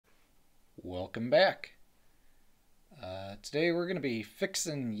Welcome back. Today we're going to be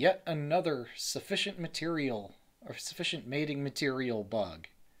fixing yet another sufficient material or sufficient mating material bug.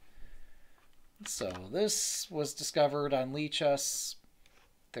 So this was discovered on Lichess.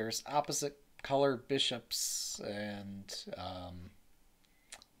 There's opposite color bishops, and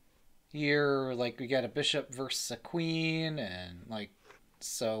here we got a bishop versus a queen, and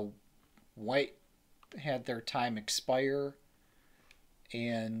so white had their time expire,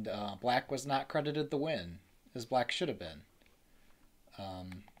 and black was not credited the win, as black should have been.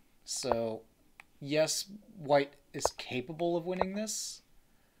 So, yes, white is capable of winning this,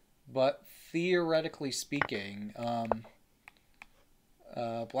 but theoretically speaking,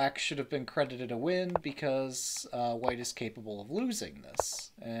 black should have been credited a win because white is capable of losing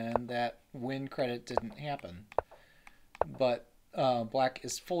this, and that win credit didn't happen. But black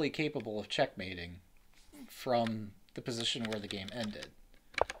is fully capable of checkmating from the position where the game ended.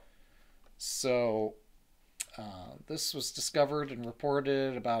 So this was discovered and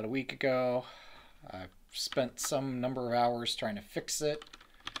reported about a week ago. I've spent some number of hours trying to fix it.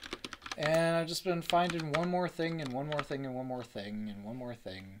 And I've just been finding one more thing and one more thing and one more thing and one more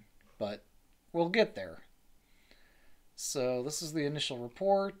thing. But we'll get there. So this is the initial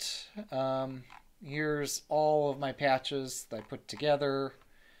report. Here's all of my patches that I put together.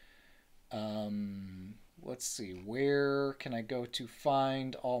 Let's see, where can I go to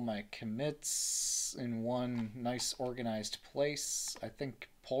find all my commits in one nice organized place? I think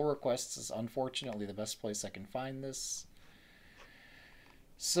pull requests is unfortunately the best place I can find this.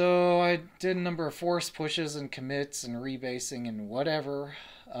 So I did a number of force pushes and commits and rebasing and whatever.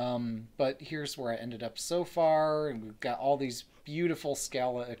 But here's where I ended up so far, and we've got all these beautiful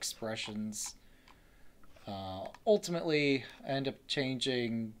Scala expressions. Ultimately, I end up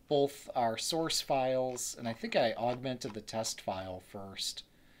changing both our source files, and I think I augmented the test file first,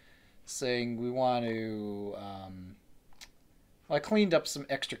 saying we want to... I cleaned up some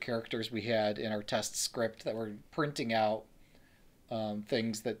extra characters we had in our test script that were printing out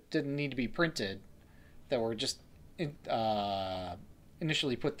things that didn't need to be printed, that were just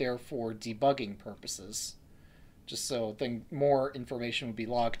initially put there for debugging purposes. Just so more information would be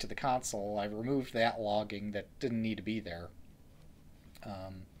logged to the console. I removed that logging that didn't need to be there.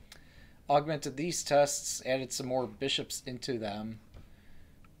 Augmented these tests, added some more bishops into them,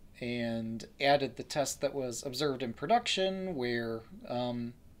 and added the test that was observed in production where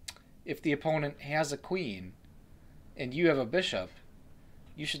if the opponent has a queen and you have a bishop,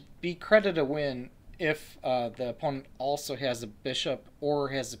 you should be credited a win if the opponent also has a bishop or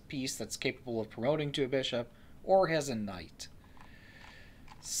has a piece that's capable of promoting to a bishop or has a knight.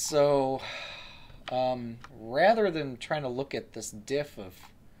 So rather than trying to look at this diff of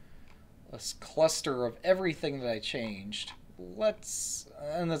this cluster of everything that I changed,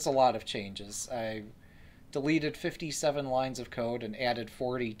 and that's a lot of changes. I deleted 57 lines of code and added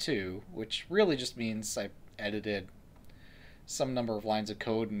 42, which really just means I edited some number of lines of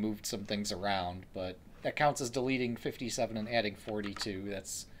code and moved some things around, but that counts as deleting 57 and adding 42.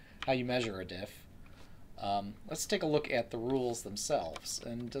 That's how you measure a diff. Let's take a look at the rules themselves.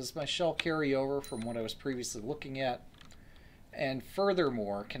 And does my shell carry over from what I was previously looking at? And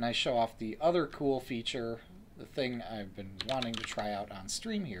furthermore, can I show off the other cool feature, the thing I've been wanting to try out on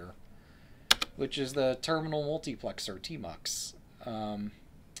stream here, which is the terminal multiplexer, TMUX.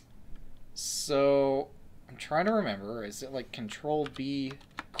 So I'm trying to remember, is it like Control B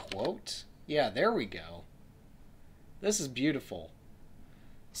quote? Yeah, there we go. This is beautiful.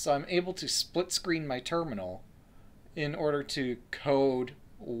 So I'm able to split screen my terminal in order to code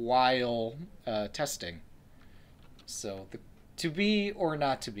while testing. So to be or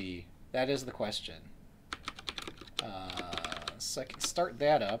not to be, that is the question. So I can start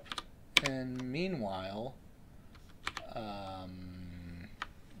that up. And meanwhile, let's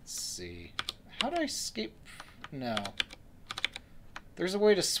see. How do I escape? No. There's a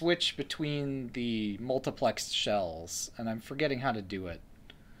way to switch between the multiplexed shells, and I'm forgetting how to do it.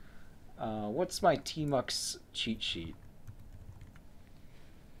 What's my TMUX cheat sheet?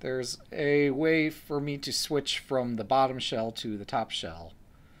 There's a way for me to switch from the bottom shell to the top shell.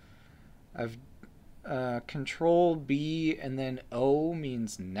 I've Control B and then O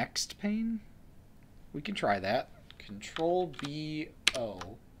means next pane. We can try that. Control B O.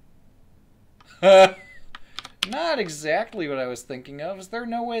 Not exactly what I was thinking of. Is there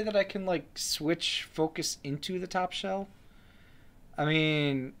no way that I can switch focus into the top shell? I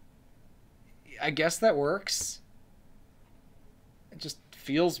mean, I guess that works. It just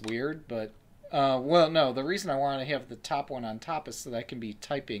feels weird, but well, no, the reason I want to have the top one on top is so that I can be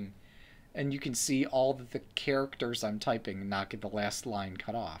typing and you can see all the characters I'm typing and not get the last line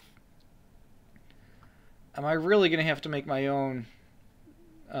cut off. am I really going to have to make my own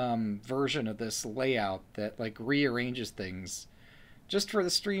version of this layout that like rearranges things just for the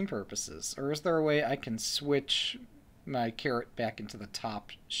stream purposes? Or is there a way I can switch my caret back into the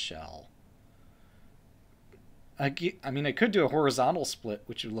top shell? I mean, I could do a horizontal split,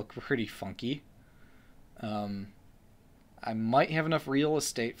 which would look pretty funky. Um, I might have enough real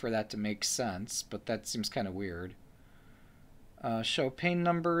estate for that to make sense, but that seems kind of weird. Show pane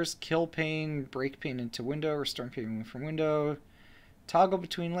numbers, kill pane, break pane into window, restore pane from window, toggle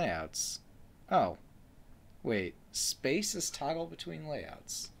between layouts. Oh, wait, space is toggle between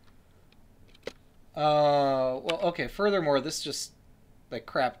layouts. Well, okay, furthermore, this just, like,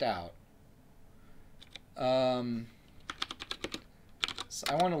 crapped out. So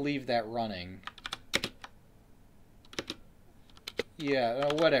I want to leave that running.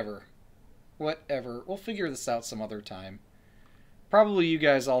 Yeah, whatever. Whatever. We'll figure this out some other time. Probably you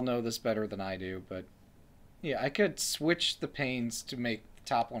guys all know this better than I do, but yeah, I could switch the panes to make the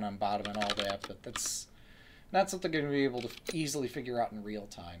top one on bottom and all that, but that's not something I'm going to be able to easily figure out in real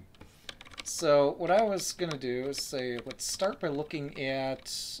time. So what I was going to do is say, let's start by looking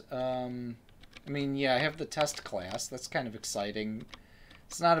at, I mean, yeah, I have the test class. That's kind of exciting.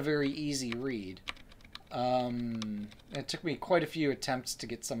 It's not a very easy read. It took me quite a few attempts to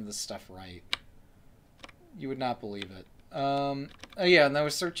get some of this stuff right. You would not believe it. Oh yeah, and I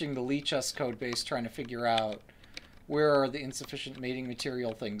was searching the Lichess code base trying to figure out where are the insufficient mating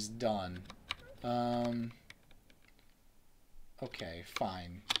material things done. Okay,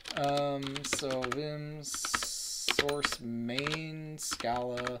 fine. So Vim source main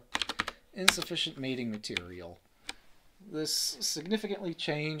Scala insufficient mating material. This significantly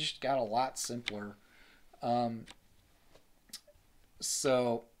changed, got a lot simpler.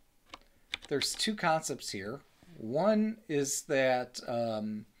 So there's two concepts here. One is that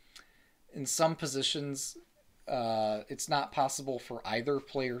in some positions it's not possible for either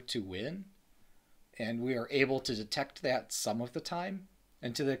player to win, and we are able to detect that some of the time,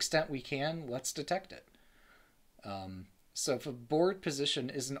 and to the extent we can, let's detect it. So if a board position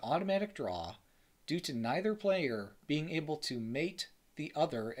is an automatic draw due to neither player being able to mate the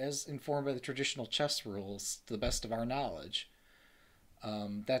other as informed by the traditional chess rules to the best of our knowledge,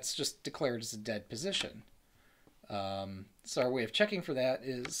 that's just declared as a dead position. So our way of checking for that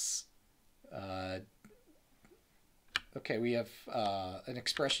is, okay, we have an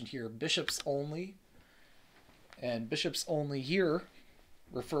expression here, bishops only, and bishops only here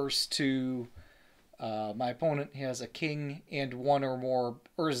refers to my opponent has a king and one or more,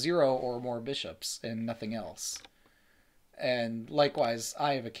 or 0 or more bishops and nothing else. And likewise,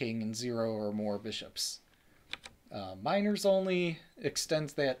 I have a king and 0 or more bishops. Minors only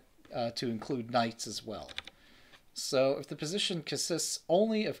extends that to include knights as well. So if the position consists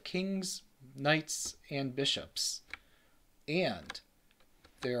only of kings, knights, and bishops, and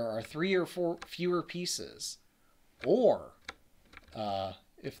there are 3 or 4 fewer pieces, or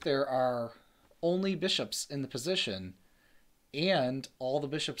if there are only bishops in the position and all the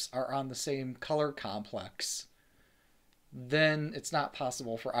bishops are on the same color complex, then it's not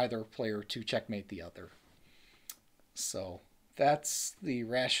possible for either player to checkmate the other. So that's the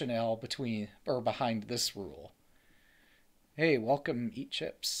rationale behind this rule. Hey, welcome, Eat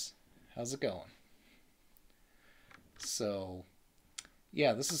Chips. How's it going? So,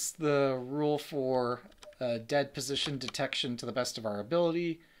 yeah, this is the rule for dead position detection to the best of our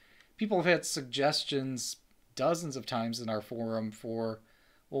ability. People have had suggestions dozens of times in our forum for,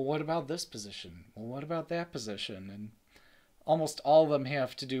 well, what about this position? Well, what about that position? And almost all of them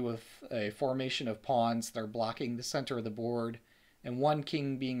have to do with a formation of pawns that are blocking the center of the board, and one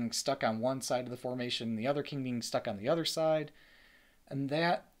king being stuck on one side of the formation, the other king being stuck on the other side. And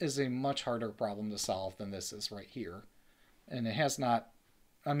that is a much harder problem to solve than this is right here. And it has not,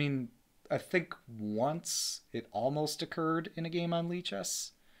 I mean, I think once it almost occurred in a game on Lichess,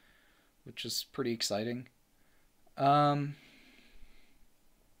 which is pretty exciting. Why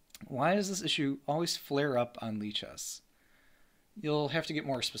does this issue always flare up on Lichess? You'll have to get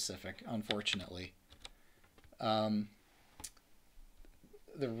more specific, unfortunately. The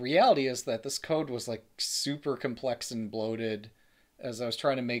reality is that this code was like super complex and bloated as I was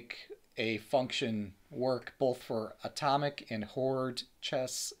trying to make a function work both for atomic and horde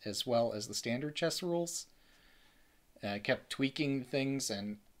chess as well as the standard chess rules. I kept tweaking things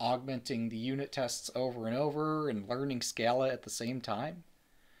and augmenting the unit tests over and over and learning Scala at the same time,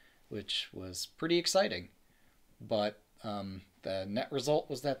 which was pretty exciting. But the net result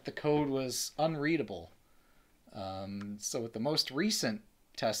was that the code was unreadable. So with the most recent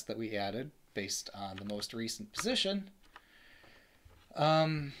test that we added, based on the most recent position,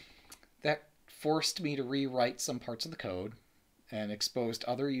 that forced me to rewrite some parts of the code and exposed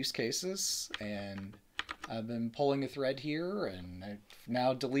other use cases. And I've been pulling a thread here, and I've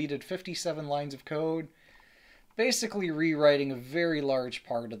now deleted 57 lines of code, basically rewriting a very large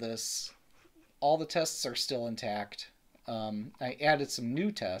part of this. All the tests are still intact. I added some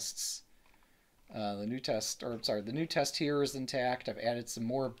new tests. The new test here is intact. I've added some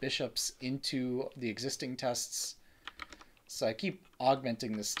more bishops into the existing tests. So I keep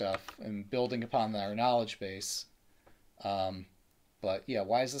augmenting this stuff and building upon our knowledge base. But yeah,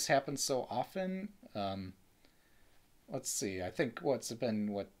 why has this happened so often? Let's see. I think what's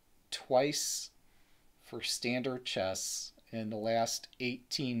been twice for standard chess in the last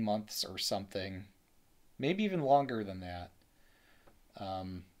 18 months or something, maybe even longer than that.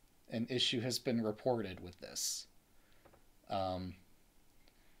 An issue has been reported with this,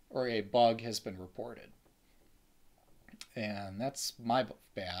 or a bug has been reported, and that's my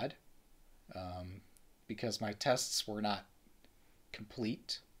bad, because my tests were not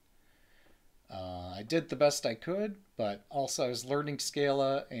complete. I did the best I could, but also I was learning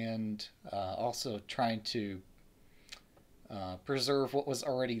Scala and also trying to preserve what was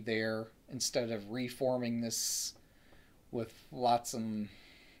already there instead of reforming this with lots of,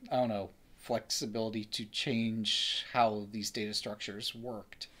 I don't know, flexibility to change how these data structures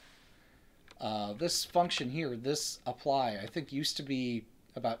worked. This function here, this apply, I think used to be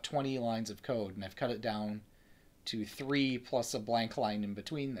about 20 lines of code, and I've cut it down to 3 plus a blank line in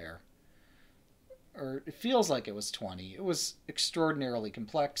between there. Or it feels like it was 20. It was extraordinarily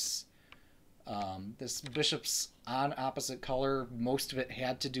complex. This bishop's on opposite color, most of it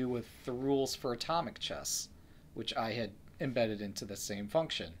had to do with the rules for atomic chess, which I had embedded into the same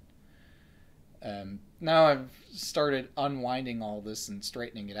function. Now I've started unwinding all this and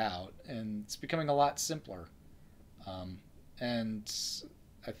straightening it out, and it's becoming a lot simpler. And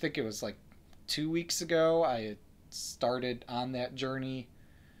I think it was like 2 weeks ago I had started on that journey.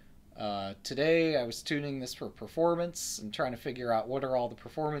 Today I was tuning this for performance and trying to figure out what are all the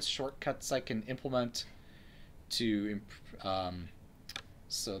performance shortcuts I can implement to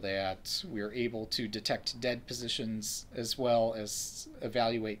so that we're able to detect dead positions as well as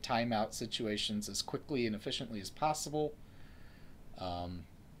evaluate timeout situations as quickly and efficiently as possible.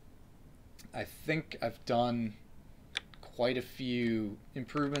 I think I've done quite a few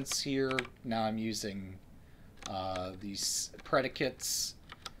improvements here. Now I'm using these predicates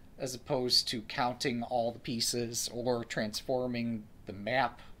as opposed to counting all the pieces or transforming the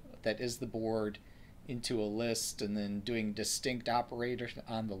map that is the board into a list and then doing distinct operators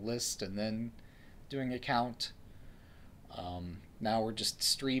on the list and then doing a count. Now we're just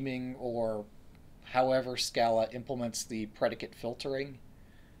streaming, or however Scala implements the predicate filtering.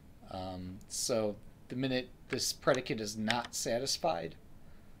 So the minute this predicate is not satisfied,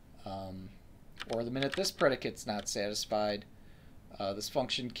 or the minute this predicate's not satisfied, this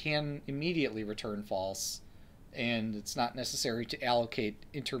function can immediately return false, and it's not necessary to allocate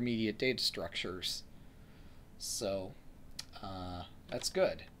intermediate data structures. So that's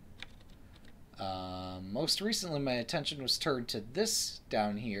good. Most recently my attention was turned to this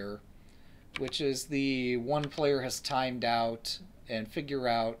down here, which is the one player has timed out and figure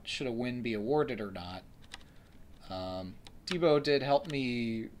out should a win be awarded or not. Thibaut did help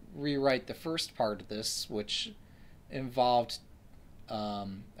me rewrite the first part of this, which involved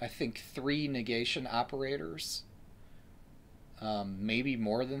I think 3 negation operators, maybe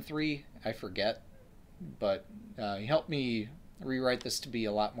more than 3, I forget, but he helped me rewrite this to be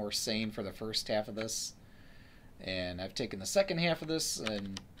a lot more sane for the first half of this, and I've taken the second half of this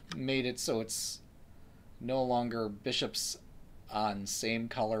and made it so it's no longer bishops on same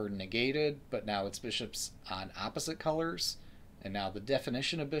color negated, but now it's bishops on opposite colors, and now the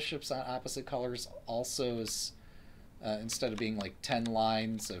definition of bishops on opposite colors also is instead of being like 10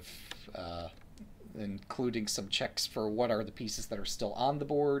 lines of including some checks for what are the pieces that are still on the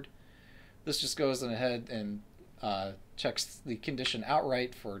board, this just goes ahead and checks the condition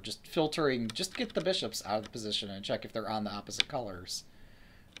outright for just filtering, just get the bishops out of the position and check if they're on the opposite colors.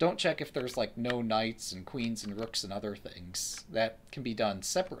 Don't check if there's like no knights and queens and rooks and other things. That can be done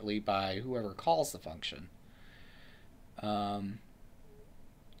separately by whoever calls the function.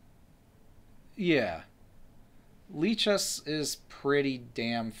 Yeah. Lichess is pretty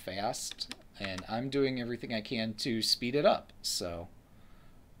damn fast, and I'm doing everything I can to speed it up. So,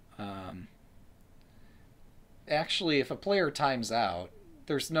 actually, if a player times out,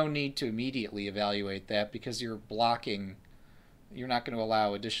 there's no need to immediately evaluate that because you're blocking. You're not going to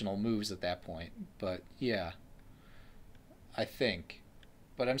allow additional moves at that point. But yeah, I think.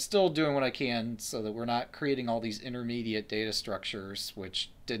 but I'm still doing what I can so that we're not creating all these intermediate data structures which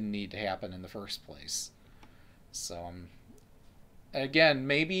didn't need to happen in the first place. So again,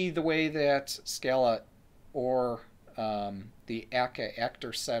 maybe the way that Scala or the akka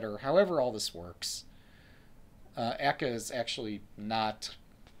actor setter, however all this works, akka is actually not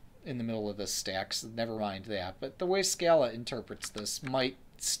in the middle of this stack, so never mind that. But the way Scala interprets this might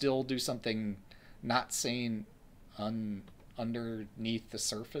still do something not sane underneath the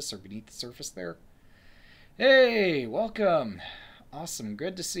surface or beneath the surface there. Hey, welcome. Awesome,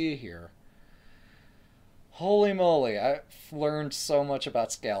 good to see you here. Holy moly, I've learned so much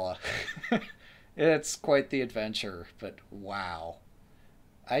about Scala. It's quite the adventure, but wow.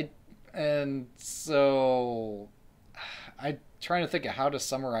 I and so I'm trying to think of how to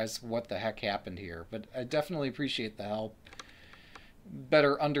summarize what the heck happened here, but I definitely appreciate the help.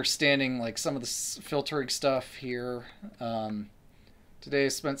 Better understanding like some of the filtering stuff here. Today I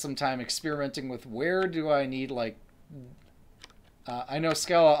spent some time experimenting with where do I need like I know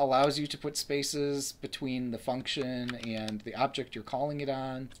Scala allows you to put spaces between the function and the object you're calling it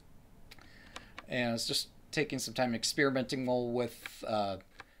on. And it's just taking some time experimenting with,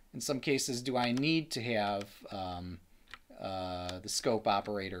 in some cases, do I need to have the scope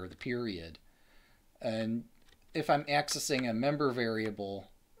operator, the period? And if I'm accessing a member variable,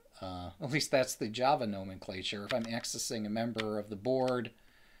 at least that's the Java nomenclature, if I'm accessing a member of the board,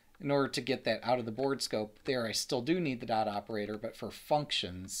 in order to get that out of the board scope there, I still do need the dot operator, but for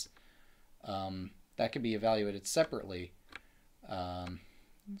functions, that can be evaluated separately.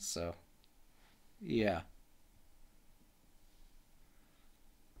 So, yeah.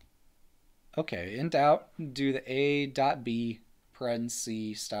 Okay, in doubt, do the A dot B paren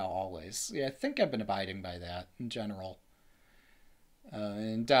C style always. Yeah, I think I've been abiding by that in general.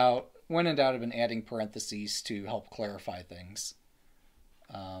 In doubt, when in doubt, I've been adding parentheses to help clarify things.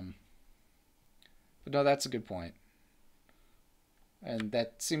 But no, that's a good point. And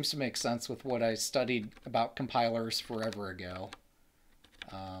that seems to make sense with what I studied about compilers forever ago.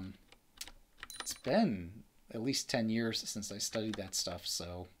 It's been at least 10 years since I studied that stuff,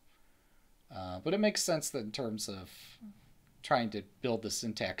 so... but it makes sense that in terms of trying to build the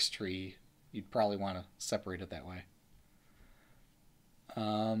syntax tree, you'd probably want to separate it that way.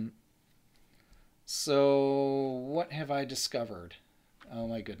 So, what have I discovered? Oh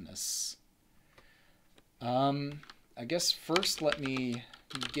my goodness. I guess first let me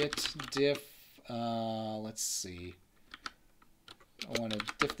git diff, let's see. I want to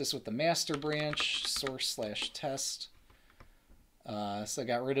diff this with the master branch, source/test. So I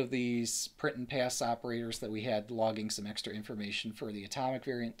got rid of these print and pass operators that we had logging some extra information for the atomic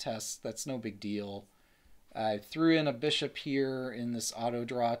variant test. That's no big deal. I threw in a bishop here in this auto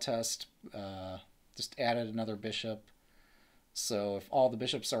draw test, just added another bishop. So if all the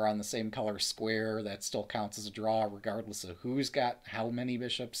bishops are on the same color square, that still counts as a draw regardless of who's got how many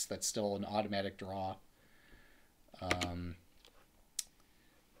bishops. That's still an automatic draw. And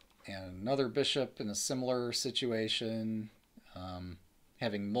another bishop in a similar situation.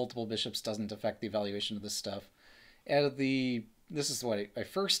 Having multiple bishops doesn't affect the evaluation of this stuff. This is what I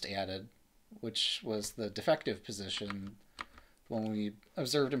first added, which was the defective position, when we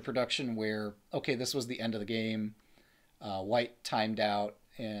observed in production where, okay, this was the end of the game. White timed out,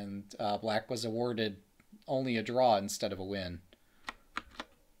 and black was awarded only a draw instead of a win.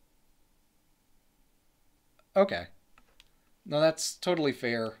 Okay. No, that's totally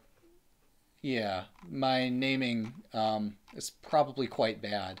fair. Yeah, my naming is probably quite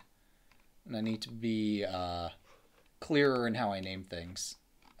bad, and I need to be clearer in how I name things.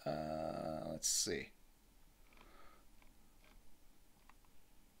 Let's see.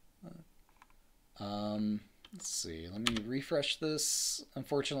 Let's see, let me refresh this.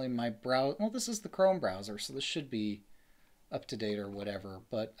 Unfortunately, my browser, well, this is the Chrome browser, so this should be up to date or whatever,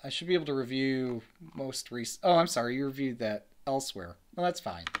 but I should be able to review most recent. Oh, I'm sorry, you reviewed that elsewhere. Well, that's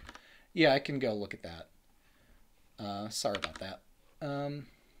fine. Yeah, I can go look at that. Sorry about that.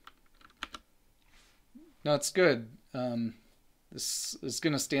 No, it's good. This is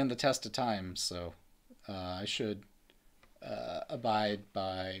going to stand the test of time, so I should abide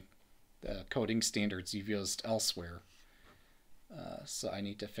by the coding standards you've used elsewhere. So I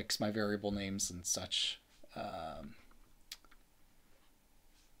need to fix my variable names and such.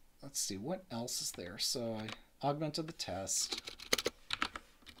 Let's see, what else is there? So I augmented the test.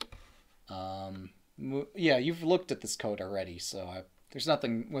 Yeah, you've looked at this code already, so there's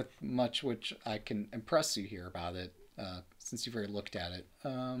nothing with much which I can impress you here about it, since you've already looked at it.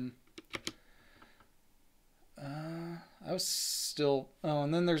 I was still... Oh,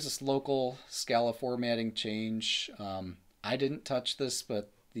 and then there's this local Scala formatting change. I didn't touch this,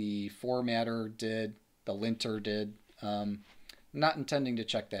 but the formatter did, the linter did. Not intending to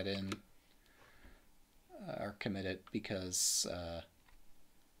check that in or commit it because,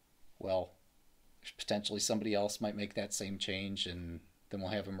 well, potentially somebody else might make that same change and then we'll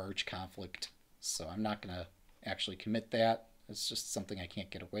have a merge conflict. So I'm not going to actually commit that. It's just something I can't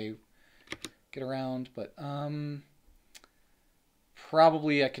get around. But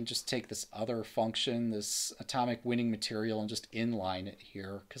probably I can just take this other function, this atomic winning material, and just inline it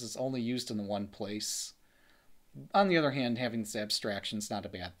here because it's only used in the one place. On the other hand, having this abstraction is not a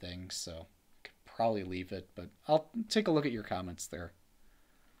bad thing, so I could probably leave it, but I'll take a look at your comments there.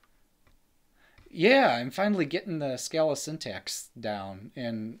 Yeah, I'm finally getting the Scala syntax down,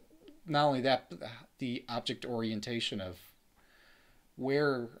 and not only that, but the object orientation of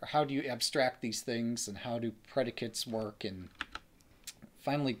how do you abstract these things and how do predicates work, and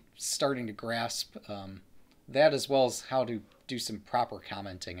finally starting to grasp that as well as how to do some proper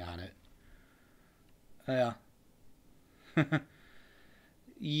commenting on it. Yeah.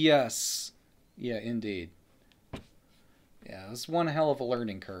 Yes. Yeah, indeed. Yeah, it was one hell of a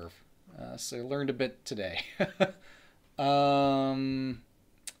learning curve. So I learned a bit today. um,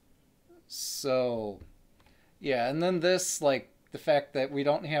 so, yeah, and then this, like, the fact that we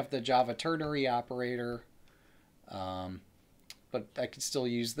don't have the Java ternary operator, but I could still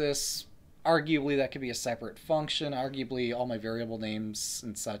use this. Arguably, that could be a separate function. Arguably, all my variable names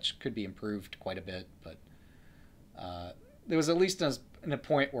and such could be improved quite a bit, but there was at least in a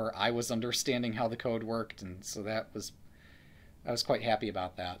point where I was understanding how the code worked, and so I was quite happy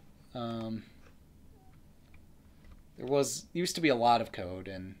about that. There used to be a lot of code,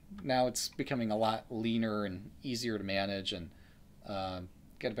 and now it's becoming a lot leaner and easier to manage, and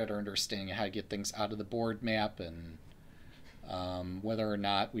get a better understanding of how to get things out of the board map, and whether or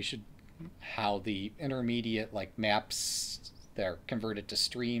not how the intermediate like maps that are converted to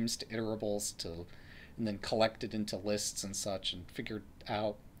streams to iterables and then collected into lists and such, and figured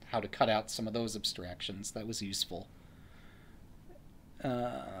out how to cut out some of those abstractions. That was useful.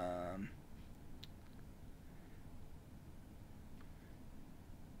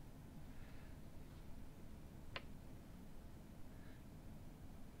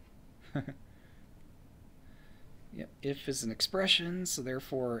 Yeah, if is an expression, so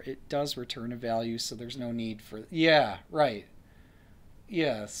therefore it does return a value, so there's no need for... Yeah, right.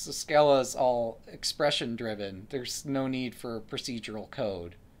 Yeah, so Scala is all expression driven. There's no need for procedural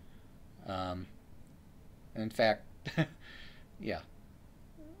code. Um, in fact, yeah.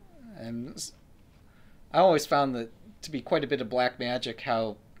 And I always found that to be quite a bit of black magic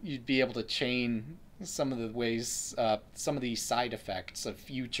how you'd be able to chain some of the ways, some of the side effects of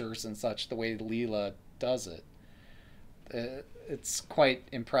futures and such, the way Leela does it. It's quite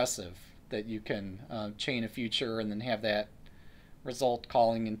impressive that you can chain a future and then have that result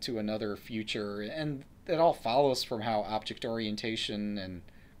calling into another future, and it all follows from how object orientation and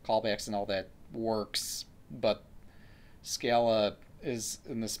callbacks and all that works. But Scala is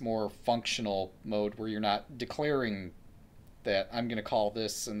in this more functional mode where you're not declaring that I'm going to call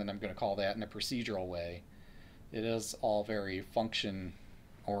this and then I'm going to call that in a procedural way. It is all very function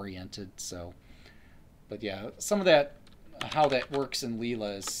oriented. So, but yeah, some of that, how that works in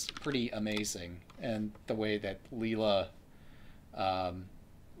Leela is pretty amazing, and the way that Leela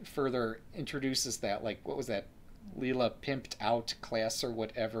further introduces that, like, what was that Leela pimped out class or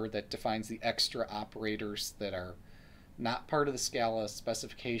whatever that defines the extra operators that are not part of the Scala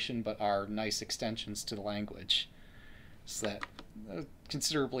specification but are nice extensions to the language. So that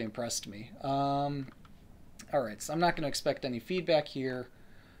considerably impressed me. Alright, so I'm not going to expect any feedback here,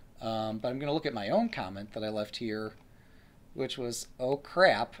 but I'm going to look at my own comment that I left here, which was, oh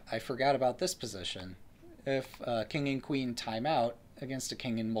crap, I forgot about this position. If king and queen time out against a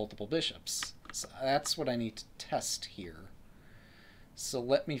king and multiple bishops. So that's what I need to test here. So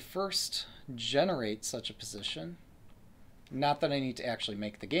let me first generate such a position. Not that I need to actually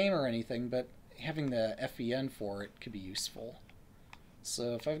make the game or anything, but having the FEN for it could be useful.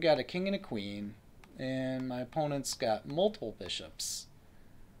 So if I've got a king and a queen, and my opponent's got multiple bishops,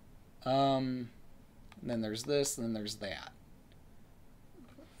 then there's this, and then there's that.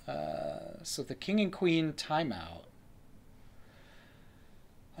 So the king and queen timeout.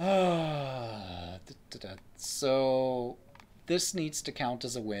 So this needs to count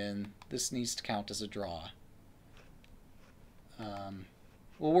as a win. This needs to count as a draw.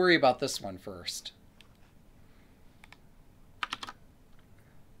 We'll worry about this one first.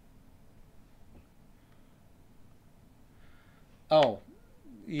 Oh,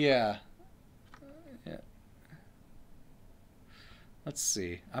 yeah. Let's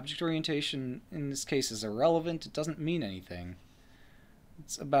see. Object orientation in this case is irrelevant. It doesn't mean anything.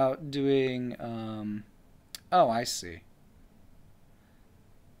 It's about doing... oh, I see.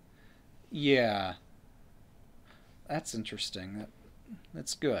 Yeah. That's interesting.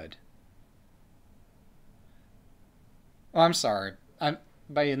 That's good. Oh, I'm sorry.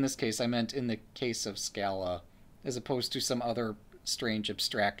 By in this case, I meant in the case of Scala, as opposed to some other strange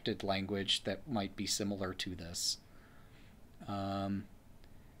abstracted language that might be similar to this.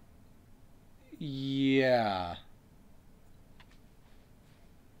 Yeah.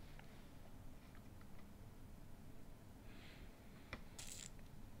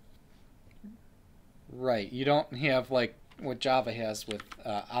 Right. You don't have like what Java has with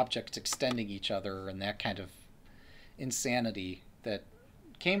objects extending each other and that kind of insanity that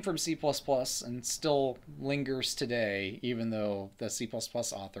came from C++ and still lingers today, even though the C++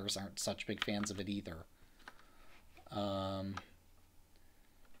 authors aren't such big fans of it either.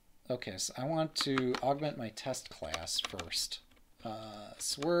 Okay, so I want to augment my test class first.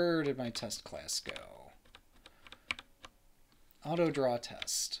 So where did my test class go? Auto draw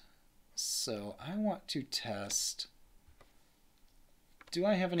test. So I want to test, do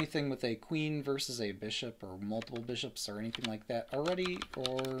I have anything with a queen versus a bishop or multiple bishops or anything like that already?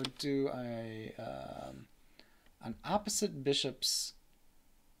 Or do I, on opposite bishops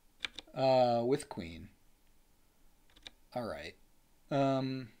with queen? All right.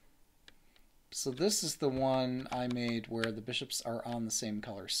 So this is the one I made where the bishops are on the same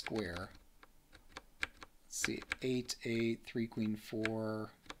color square. Let's see, 8, 8, 3, queen,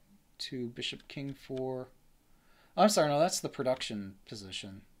 4, 2, bishop, king, 4. Oh, I'm sorry, no, that's the production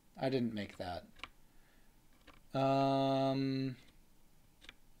position. I didn't make that. Yeah,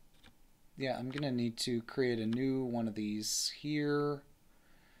 I'm going to need to create a new one of these here.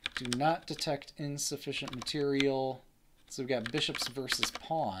 Do not detect insufficient material. So we've got bishops versus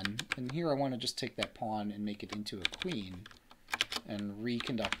pawn, and here I want to just take that pawn and make it into a queen and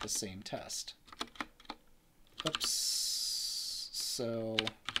reconduct the same test. Oops. So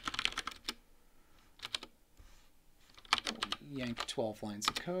yank 12 lines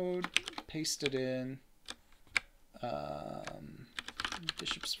of code, paste it in.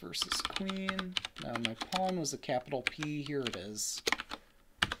 Bishops versus queen. Now my pawn was a capital P. Here it is.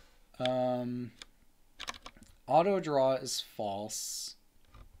 Auto draw is false.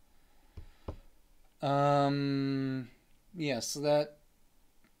 Yeah, so that...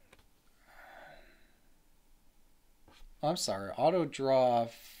 I'm sorry. Auto draw,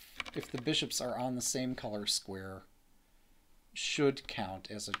 if the bishops are on the same color square, should count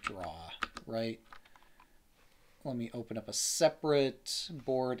as a draw, right? Let me open up a separate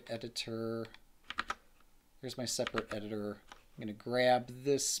board editor. Here's my separate editor. I'm going to grab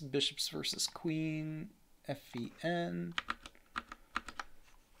this bishops versus queen, FEN,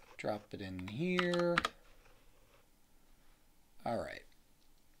 drop it in here. All right.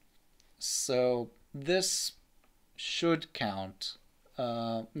 So this should count,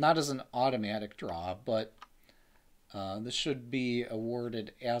 not as an automatic draw, but this should be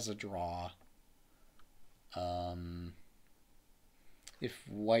awarded as a draw if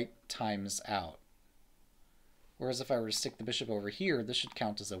white times out. Whereas if I were to stick the bishop over here, this should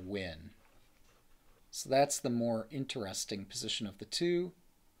count as a win. So that's the more interesting position of the two.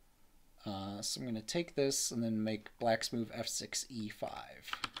 So I'm going to take this and then make black's move f6, e5.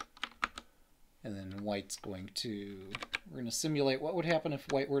 And then white's going to... We're going to simulate what would happen if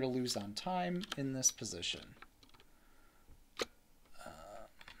white were to lose on time in this position.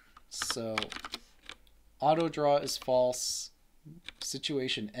 So auto draw is false.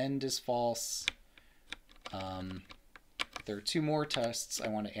 Situation end is false. There are two more tests I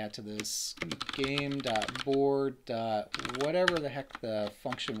want to add to this. Game.board. Whatever the heck the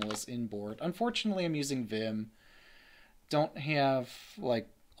function was in board. Unfortunately, I'm using Vim. Don't have like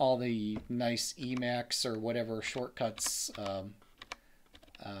all the nice Emacs or whatever shortcuts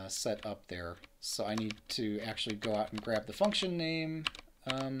set up there. So I need to actually go out and grab the function name.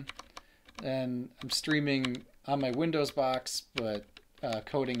 And I'm streaming on my Windows box, but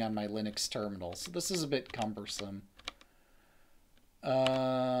coding on my Linux terminal. So this is a bit cumbersome.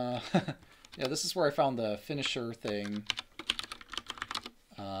 Yeah, this is where I found the finisher thing.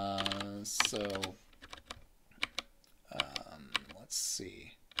 Let's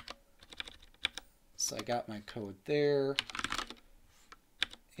see. So I got my code there.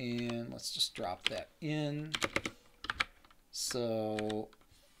 And let's just drop that in. So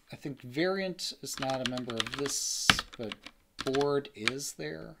I think variant is not a member of this, but board is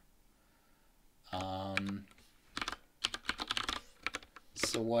there.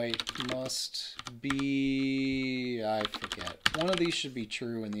 So white must be, I forget. One of these should be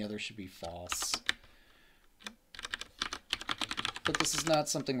true and the other should be false. But this is not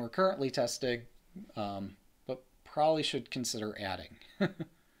something we're currently testing, but probably should consider adding.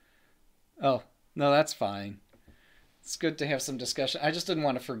 Oh, no, that's fine. It's good to have some discussion. I just didn't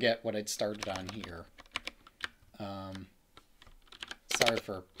want to forget what I'd started on here. Sorry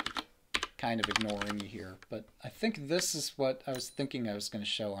for kind of ignoring you here, but I think this is what I was thinking I was going to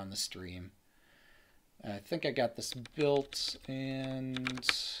show on the stream. I think I got this built, and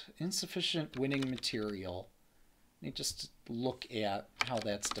insufficient winning material. Let me just look at how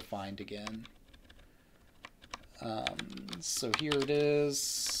that's defined again. So here it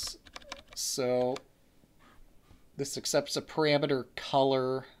is. So this accepts a parameter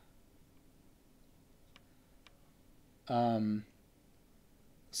color.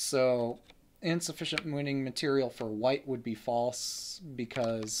 So insufficient winning material for white would be false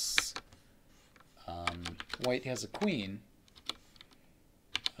because white has a queen.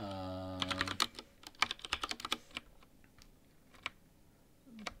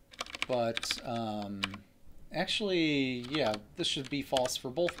 But actually, yeah, this should be false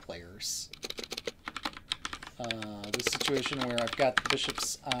for both players. The situation where I've got the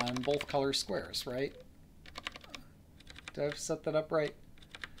bishops on both color squares, right? Did I set that up right?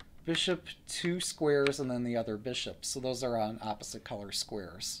 Bishop, 2 squares, and then the other bishop. So those are on opposite color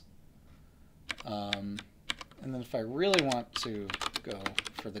squares. And then if I really want to go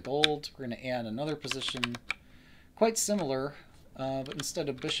for the gold, we're going to add another position quite similar, but instead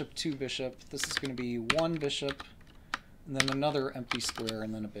of bishop, 2 bishop, this is going to be 1 bishop, and then another empty square,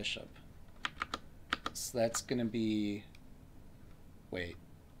 and then a bishop. So that's going to be... Wait.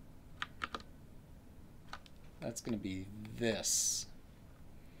 That's going to be this.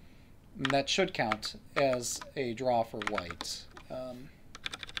 And that should count as a draw for white.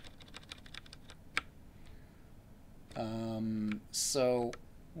 So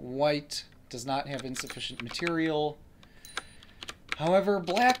white does not have insufficient material. However,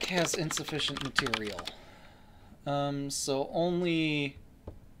 black has insufficient material. So only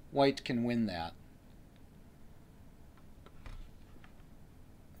white can win that.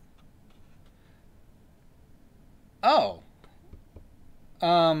 Oh.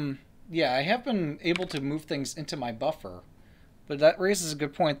 Yeah, I have been able to move things into my buffer, but that raises a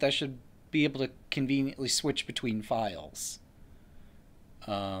good point that I should be able to conveniently switch between files.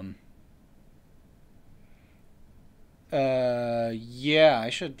 Yeah, I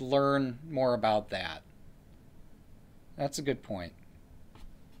should learn more about that. That's a good point.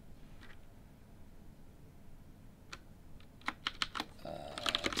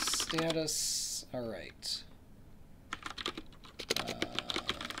 Status, all right.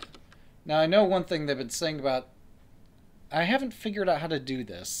 Now, I know one thing they've been saying about... I haven't figured out how to do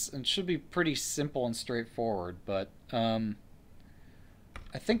this, and it should be pretty simple and straightforward, but I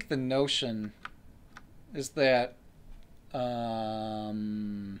think the notion is that...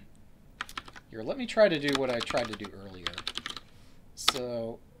 Here, let me try to do what I tried to do earlier.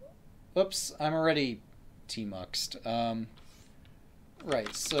 So, oops, I'm already T-muxed.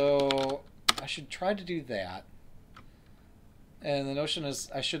 Right, so I should try to do that. And the notion is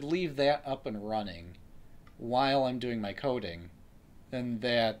I should leave that up and running while I'm doing my coding. And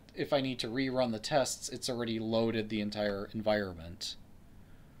that if I need to rerun the tests, it's already loaded the entire environment.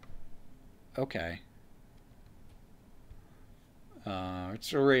 Okay.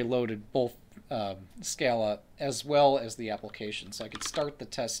 It's already loaded both Scala as well as the application. So I could start the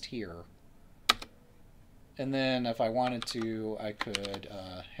test here. And then if I wanted to, I could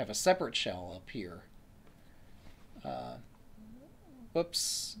have a separate shell up here.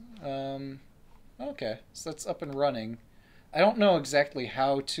 Whoops. Okay, so that's up and running. I don't know exactly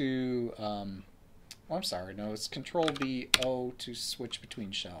how to... oh, I'm sorry, no, it's Control-B-O to switch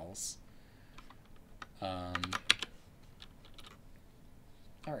between shells. Alright,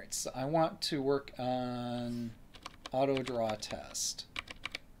 so I want to work on auto-draw test.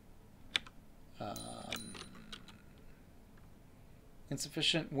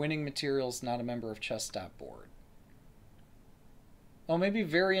 Insufficient winning materials, not a member of chess.board. Oh, maybe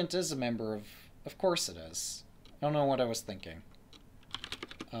variant is a member of... Of course it is. I don't know what I was thinking.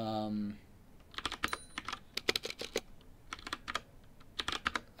 Let's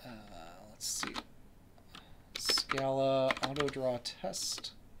see. Scala auto-draw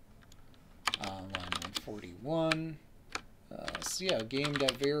test. Line 141. So yeah,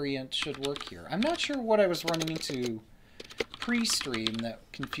 game.variant should work here. I'm not sure what I was running into pre-stream that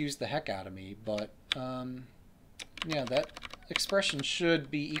confused the heck out of me, but yeah, that expression should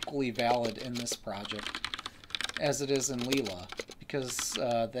be equally valid in this project as it is in Leela, because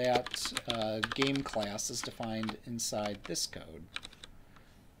that game class is defined inside this code.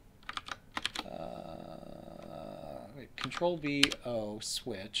 Control V, O,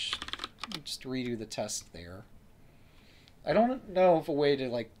 switch. Just redo the test there. I don't know of a way to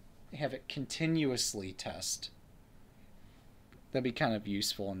like have it continuously test. That'd be kind of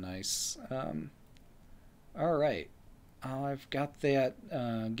useful and nice. All right, I've got that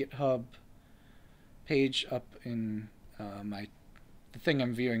GitHub page up in the thing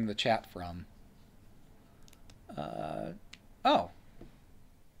I'm viewing the chat from. Oh,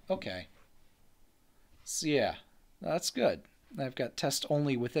 okay. So yeah, that's good. I've got test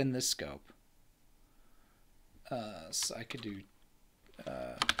only within this scope. So I could do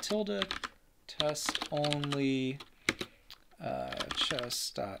tilde test only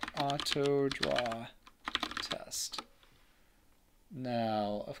chess.autodraw test.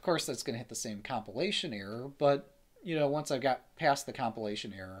 Now, of course, that's going to hit the same compilation error, but, you know, once I've got past the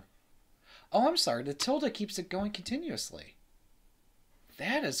compilation error... Oh, I'm sorry, the tilde keeps it going continuously.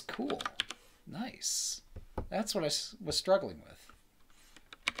 That is cool. Nice. That's what I was struggling with.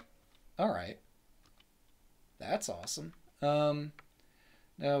 All right. That's awesome.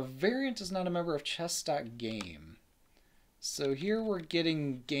 Now, variant is not a member of chess.game. So here we're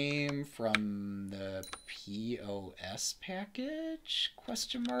getting game from the POS package,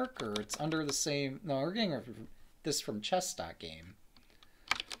 question mark, or it's under the same... No, we're getting this from chess.game.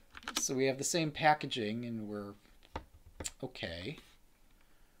 So we have the same packaging, and we're... Okay.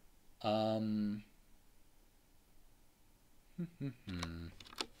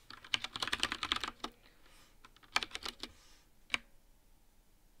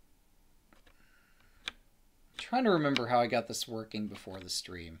 Trying to remember how I got this working before the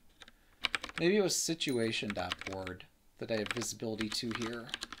stream. Maybe it was situation.board that I have visibility to here.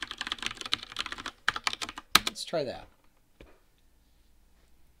 Let's try that.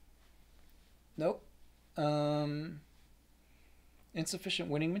 Nope. Insufficient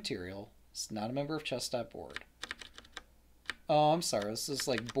winning material. It's not a member of chess.board. Oh, I'm sorry. This is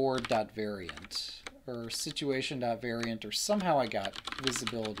like board.variant or situation.variant, or somehow I got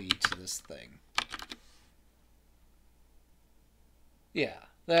visibility to this thing. Yeah,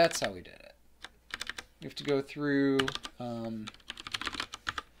 that's how we did it. You have to go through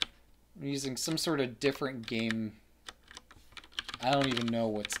using some sort of different game. I don't even know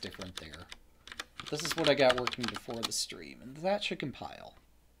what's different there. But this is what I got working before the stream, and that should compile.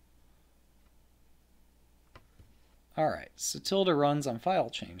 Alright, so tilde runs on file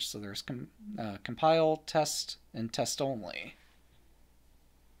change, so there's compile, test, and test only.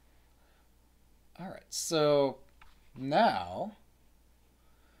 Alright, so now...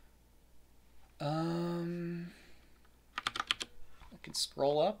 I could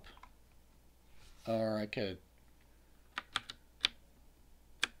scroll up, or I could...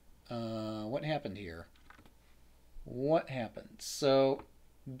 what happened here? What happened? So,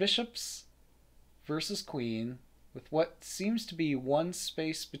 bishops versus queen, with what seems to be one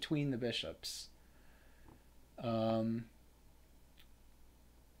space between the bishops.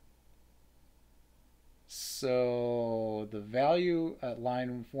 So the value at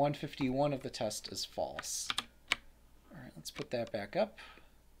line 151 of the test is false. All right, let's put that back up.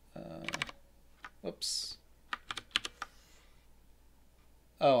 Whoops.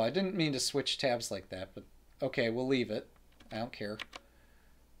 Oh, I didn't mean to switch tabs like that, but okay, we'll leave it. I don't care.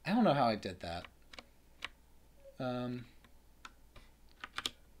 I don't know how I did that.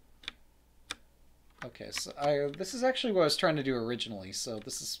 Okay, so this is actually what I was trying to do originally, so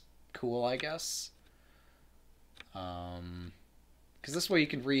this is cool, I guess. Because this way you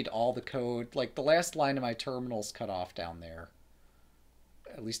can read all the code. Like, the last line of my terminal's cut off down there.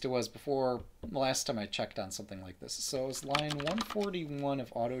 At least it was before the last time I checked on something like this. So it was line 141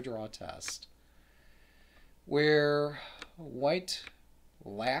 of autodraw test, where white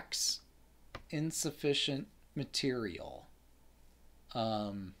lacks insufficient material.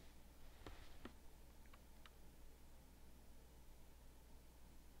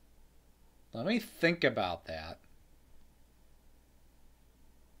 Let me think about that.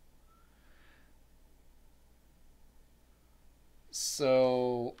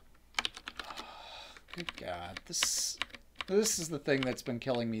 So, good God, this is the thing that's been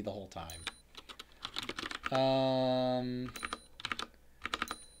killing me the whole time.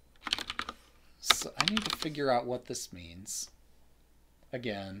 So I need to figure out what this means.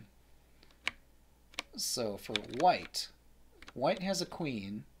 Again. So for white, white has a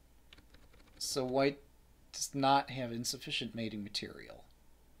queen, so white does not have insufficient mating material.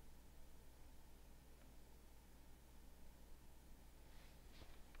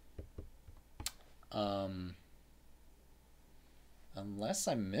 Unless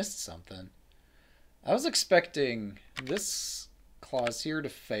I missed something. I was expecting this clause here to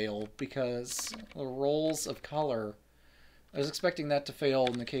fail because the roles of color. I was expecting that to fail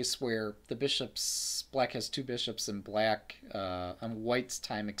in the case where the bishops, black has two bishops and black, on white's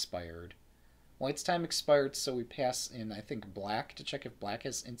time expired. White's time expired, so we pass in, I think, black to check if black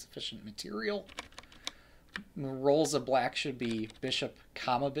has insufficient material. The roles of black should be bishop,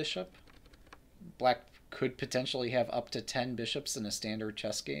 comma bishop. Black could potentially have up to 10 bishops in a standard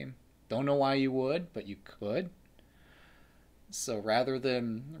chess game. Don't know why you would, but you could. So rather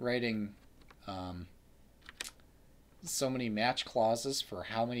than writing so many match clauses for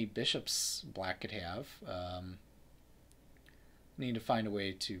how many bishops black could have, need to find a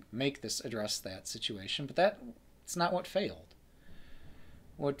way to make this address that situation. But that's not what failed.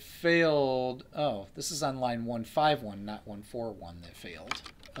 What failed... Oh, this is on line 151, not 141 that failed.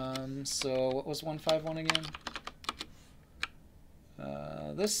 So what was 151 again?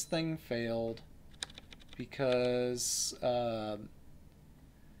 This thing failed because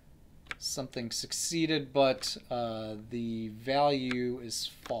something succeeded, but the value is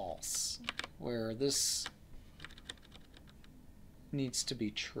false, where this needs to be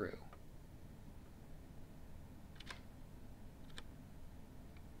true.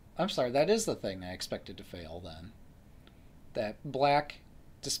 I'm sorry, that is the thing I expected to fail then. That black,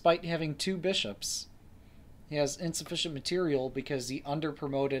 despite having two bishops, he has insufficient material because he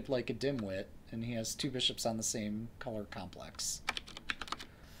under-promoted like a dimwit, and he has two bishops on the same color complex.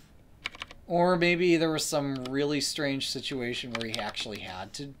 Or maybe there was some really strange situation where he actually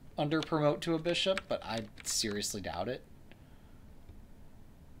had to under-promote to a bishop, but I seriously doubt it.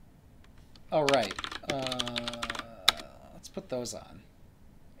 Alright, let's put those on.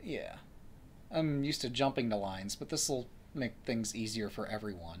 Yeah. I'm used to jumping to lines, but this will make things easier for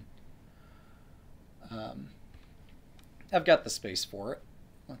everyone. I've got the space for it.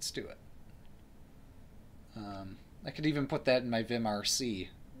 Let's do it. I could even put that in my vimrc.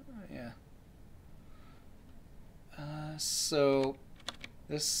 Yeah. So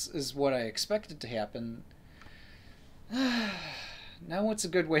this is what I expected to happen. Now what's a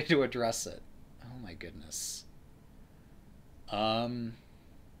good way to address it? Oh my goodness.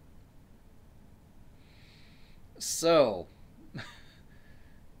 So the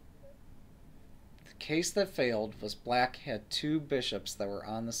case that failed was black had two bishops that were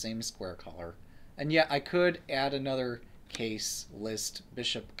on the same square color. And yeah, I could add another case list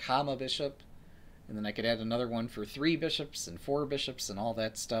bishop, comma bishop, and then I could add another one for 3 bishops and 4 bishops and all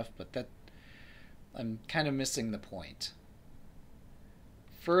that stuff, but that I'm kind of missing the point.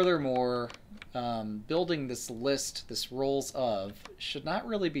 Furthermore, building this list, this roles of, should not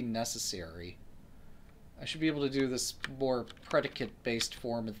really be necessary. I should be able to do this more predicate-based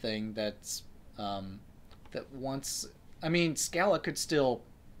form of thing that's that once... I mean, Scala could still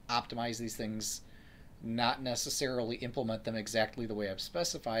optimize these things, not necessarily implement them exactly the way I've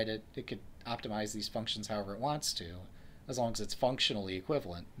specified it. It could optimize these functions however it wants to, as long as it's functionally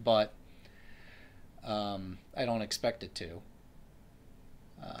equivalent, but I don't expect it to.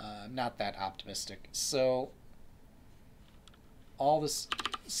 Not that optimistic. So all this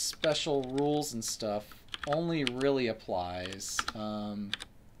special rules and stuff only really applies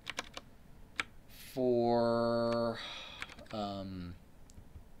for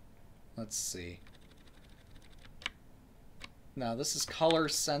let's see. Now this is color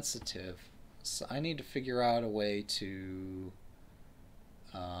sensitive, so I need to figure out a way to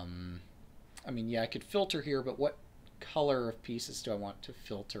I mean, yeah, I could filter here, but what color of pieces do I want to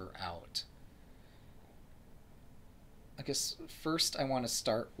filter out? I guess first I want to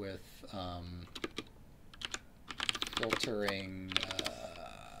start with filtering,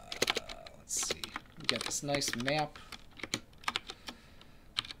 let's see, we got this nice map.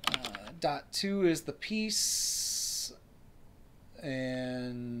 Dot 2 is the piece,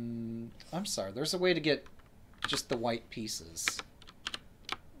 and I'm sorry, there's a way to get just the white pieces.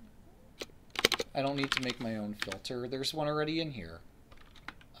 I don't need to make my own filter. There's one already in here.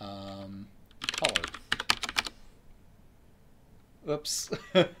 Color. Oops.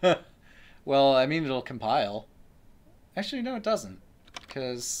 Well, I mean, it'll compile. Actually, no, it doesn't.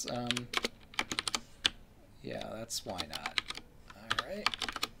 Because, yeah, that's why not. Alright.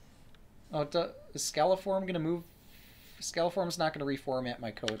 Oh, is Scalaform going to move? Scalaform's not going to reformat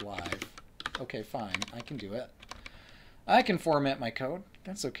my code live. Okay, fine. I can do it. I can format my code.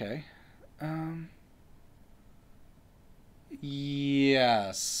 That's okay.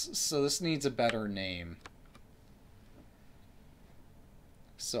 Yes. So this needs a better name,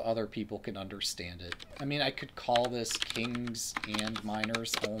 so other people can understand it. I mean, I could call this Kings and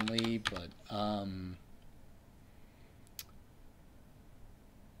Miners Only, but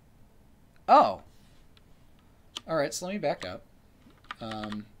Oh! Alright, so let me back up.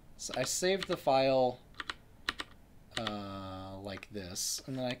 So I saved the file like this,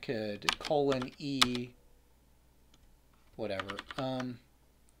 and then I could :E whatever.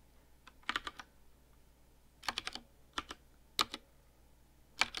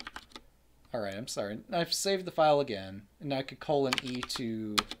 Alright, I'm sorry. I've saved the file again, and now I could :E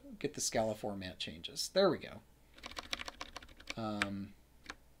to get the Scala format changes. There we go.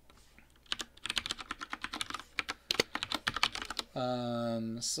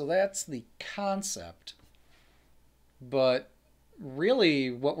 So that's the concept. But really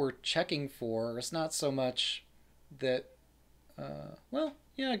what we're checking for is not so much that, well,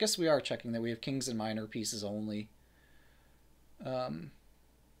 yeah, I guess we are checking that we have kings and minor pieces only.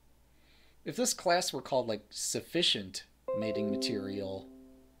 If this class were called, like, sufficient mating material,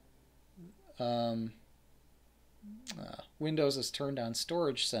 Windows has turned on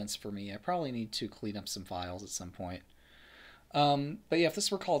storage sense for me. I probably need to clean up some files at some point. But yeah, if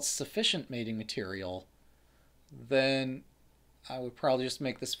this were called sufficient mating material, then I would probably just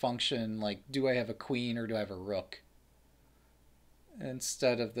make this function like, do I have a queen or do I have a rook?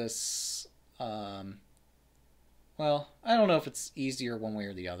 Instead of this, well, I don't know if it's easier one way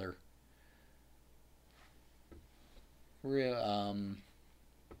or the other. Yeah,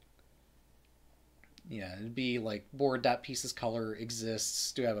 it'd be like board.pieces color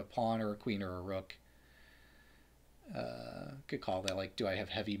exists. Do I have a pawn or a queen or a rook? Could call that like, do I have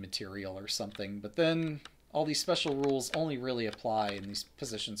heavy material or something? But then all these special rules only really apply in these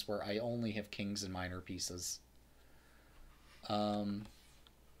positions where I only have kings and minor pieces.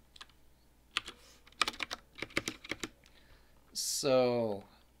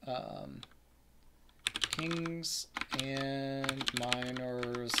 Kings and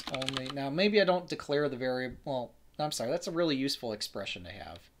minors only. Now, maybe I don't declare the variable. Well, I'm sorry, that's a really useful expression to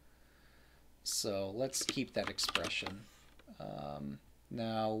have. So let's keep that expression.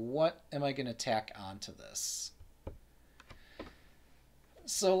 Now, what am I going to tack onto this?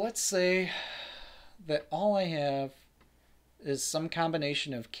 So let's say that all I have is some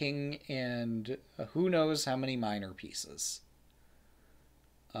combination of king and who knows how many minor pieces.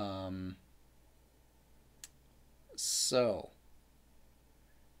 So,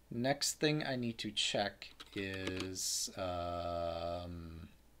 next thing I need to check is now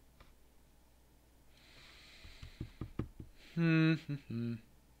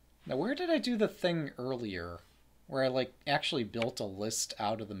where did I do the thing earlier where I like actually built a list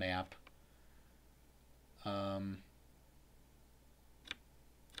out of the map?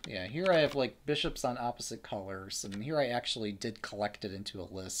 Yeah, here I have like bishops on opposite colors, and here I actually did collect it into a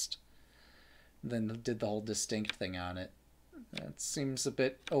list. Then did the whole distinct thing on it. That seems a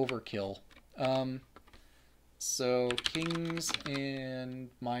bit overkill. So kings and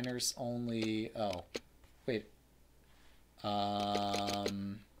minors only. Oh, wait.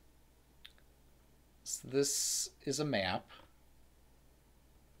 So this is a map.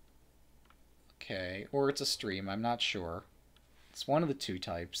 Okay, or it's a stream. I'm not sure. It's one of the two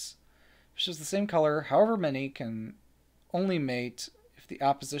types. Which is the same color. However many can only mate if the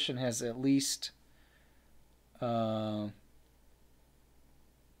opposition has at least, well,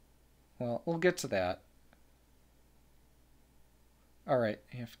 we'll get to that. Alright,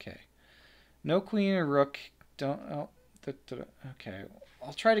 AFK. No queen or rook. Don't, oh, okay.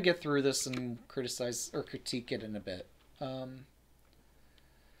 I'll try to get through this and criticize or critique it in a bit.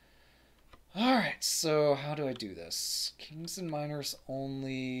 Alright, so how do I do this? Kings and minors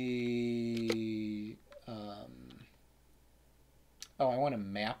only. Oh, I want to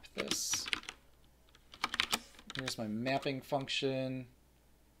map this. Here's my mapping function.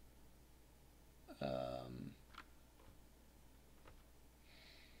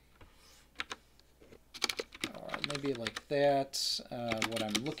 Maybe like that. What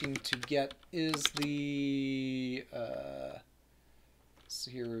I'm looking to get is the. So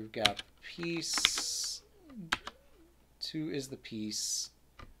here we've got piece. 2 is the piece.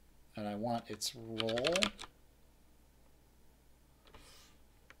 And I want its role.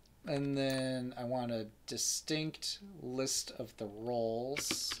 And then I want a distinct list of the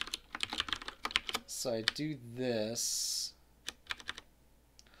roles. So I do this.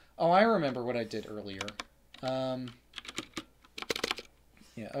 Oh, I remember what I did earlier.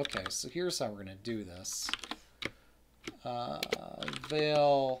 Yeah, okay, so here's how we're going to do this.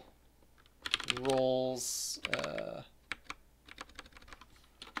 Veil roles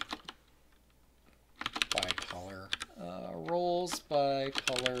by color. Roles by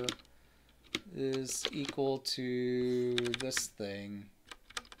color is equal to this thing.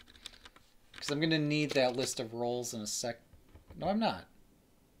 Because I'm going to need that list of roles in a sec. No, I'm not.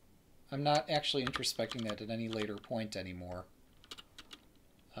 I'm not actually introspecting that at any later point anymore.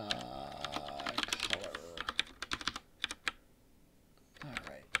 Color.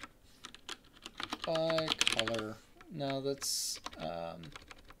 Alright. By color. No, that's...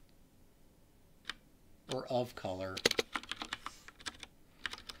 or of color.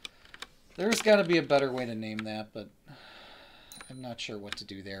 There's got to be a better way to name that, but I'm not sure what to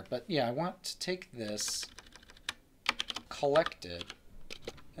do there. But yeah, I want to take this, collect it,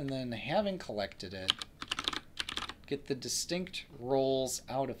 and then having collected it, get the distinct roles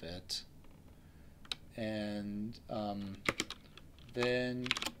out of it, and then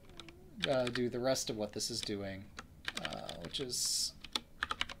do the rest of what this is doing, which is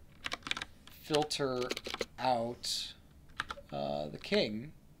filter out the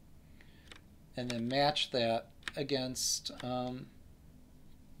king, and then match that against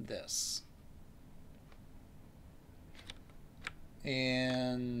this.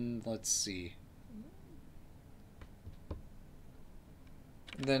 And let's see.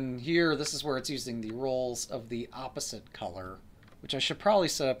 Then here, this is where it's using the roles of the opposite color, which I should probably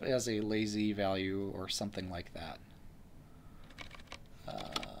set up as a lazy value or something like that.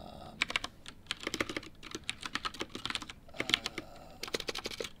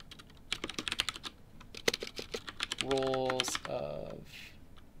 Roles of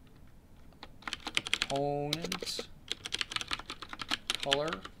opponent color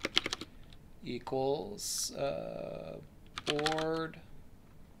equals board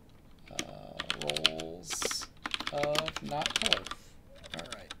roles of not color. All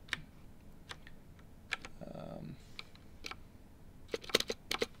right.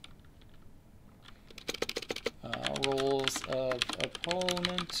 Roles of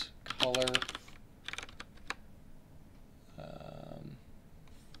opponent color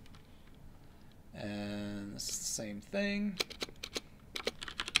and this is the same thing.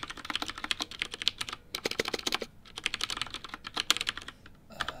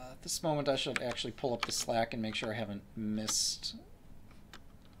 At this moment I should actually pull up the Slack and make sure I haven't missed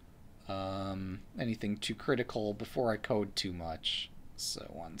anything too critical before I code too much. So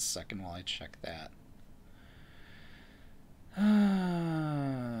 1 second while I check that.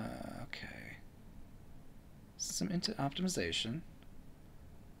 Okay. Some into optimization.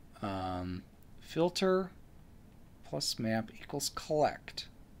 Filter plus map equals collect.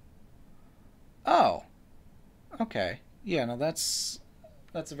 Oh. Okay. Yeah, no, that's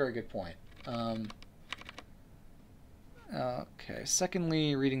a very good point. Okay.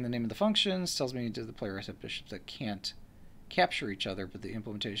 Secondly, reading the name of the functions tells me do the players have bishops that can't capture each other, but the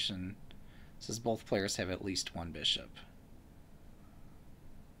implementation says both players have at least one bishop.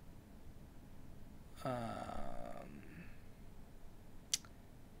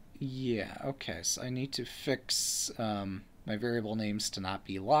 Yeah, okay, so I need to fix my variable names to not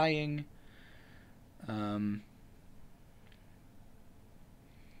be lying. Alright,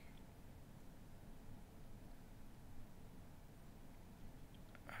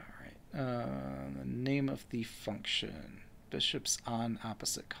 the name of the function, bishops on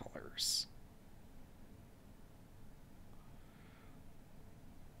opposite colors.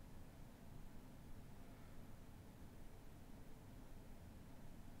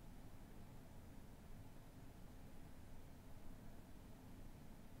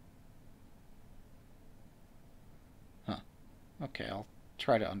 Okay, I'll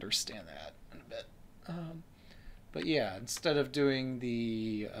try to understand that in a bit. But yeah, instead of doing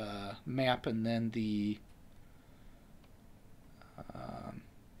the map and then the...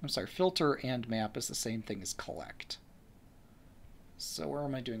 I'm sorry, filter and map is the same thing as collect. So where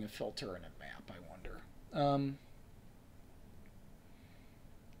am I doing a filter and a map, I wonder?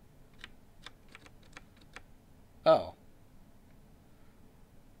 Oh.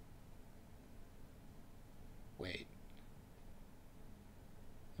 Wait.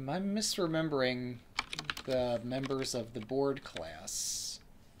 Am I misremembering the members of the board class?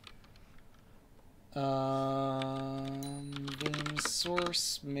 Vim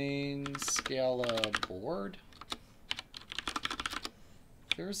source main Scala board?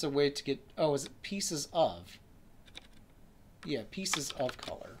 There's a way to get... Oh, is it pieces of? Yeah, pieces of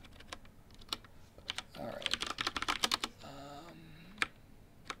color. Alright.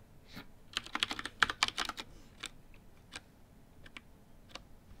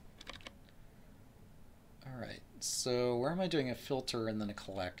 Alright, so where am I doing a filter and then a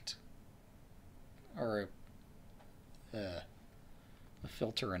collect? Or a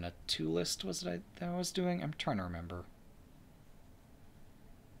filter and a to list was it that I was doing? I'm trying to remember.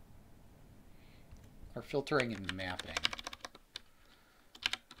 Or filtering and mapping.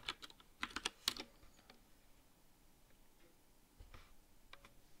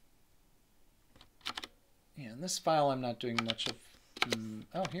 in this file I'm not doing much of...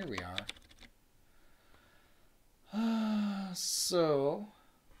 oh, here we are. So...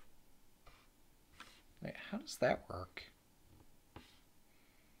 Wait, how does that work?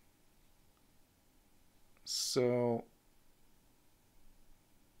 So...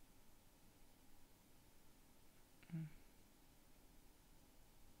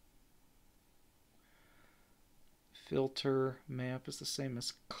 Filter map is the same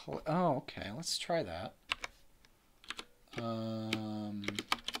as color. Oh, okay. Let's try that.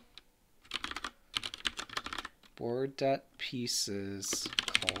 Board.pieces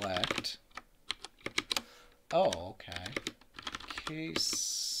collect. Oh, okay.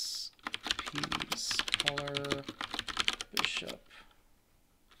 Case piece color bishop.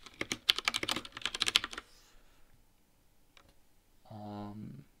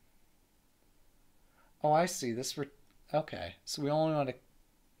 Oh, I see. Okay. So we only want to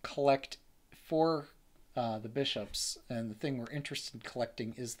collect 4 the bishops, and the thing we're interested in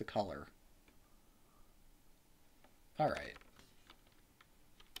collecting is the color. All right.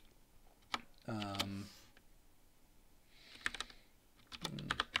 All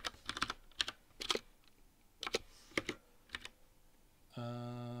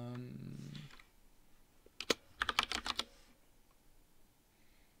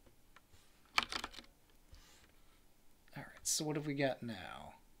right. So what have we got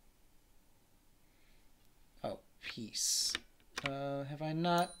now? Oh, piece. Have I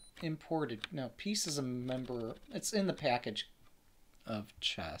not imported? No, piece is a member. It's in the package of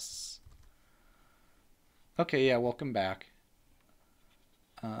chess. Okay, yeah, welcome back.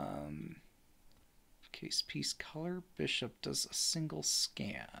 Case piece color bishop does a single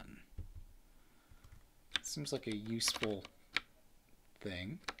scan. Seems like a useful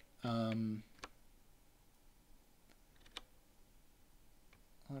thing.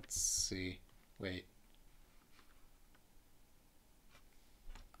 Let's see. Wait.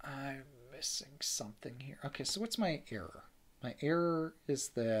 I'm missing something here. Okay, so what's my error? My error is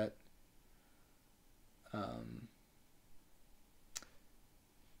that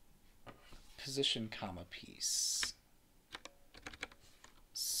position comma piece.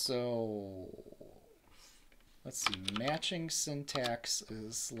 So let's see, matching syntax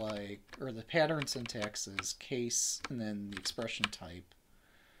is like, or the pattern syntax is case and then the expression type.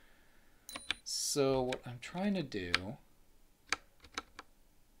 So what I'm trying to do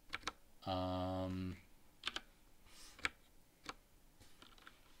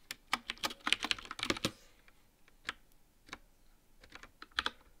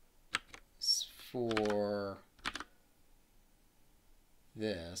is for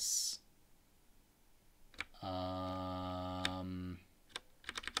this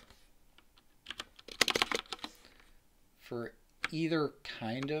for either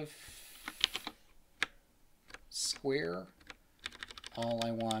kind of square, all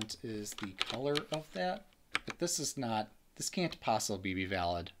I want is the color of that. But this is not, this can't possibly be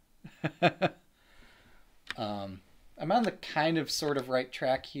valid. I'm on the kind of sort of right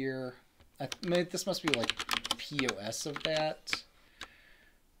track here. This must be like POS of that.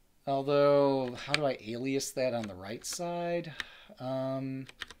 Although, how do I alias that on the right side? Perhaps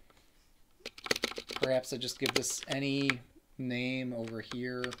I just give this any name over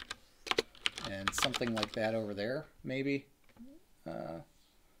here and something like that over there, maybe.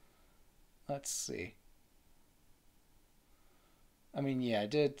 Let's see. I mean, yeah, I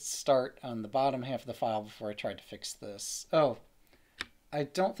did start on the bottom half of the file before I tried to fix this. Oh, I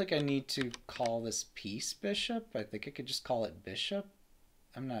don't think I need to call this piece bishop. I think I could just call it bishop.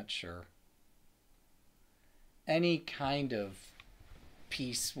 I'm not sure. Any kind of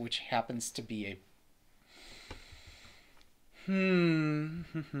piece which happens to be a...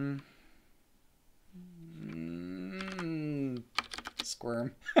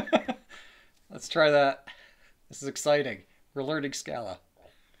 Squirm. Let's try that. This is exciting. We're learning Scala.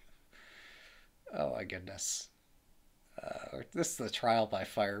 Oh my goodness. This is the trial by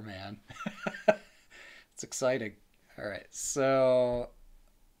fire, man. It's exciting. All right, so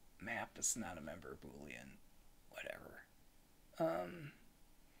map is not a member Boolean. Whatever.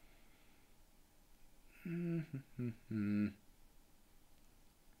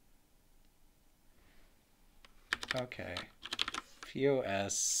 Okay.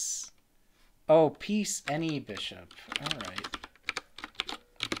 POS. Oh, piece any bishop. All right.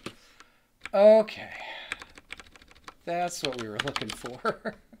 Okay. That's what we were looking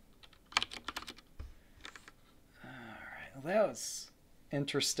for. Alright, well, that was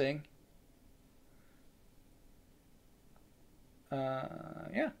interesting.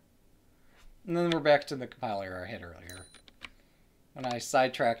 Yeah. And then we're back to the compiler I had earlier. When I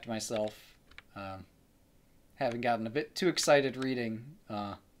sidetracked myself, having gotten a bit too excited reading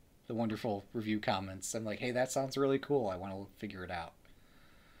the wonderful review comments. I'm like, hey, that sounds really cool. I want to figure it out.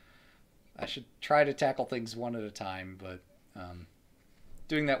 I should try to tackle things one at a time, but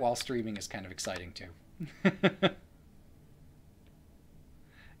doing that while streaming is kind of exciting too.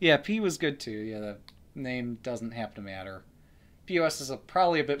 Yeah, P was good too. Yeah, the name doesn't have to matter. POS is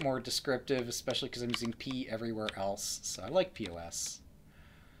probably a bit more descriptive, especially because I'm using P everywhere else, so I like POS.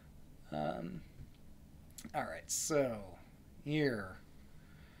 Alright, so here.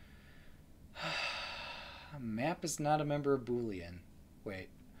 A map is not a member of Boolean. Wait.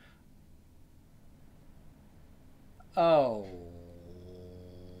 Oh.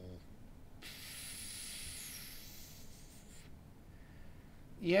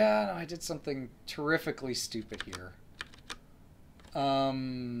 Yeah, no, I did something terrifically stupid here.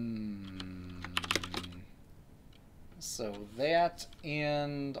 So that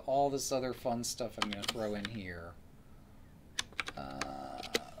and all this other fun stuff I'm going to throw in here.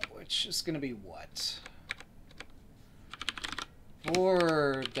 Which is going to be what?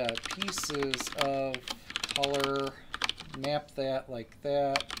 For the pieces of color, map that like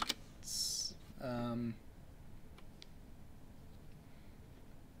that.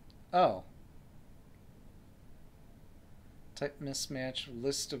 Oh. Type mismatch,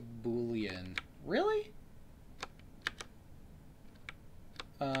 list of Boolean. Really?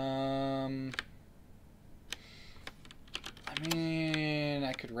 I mean,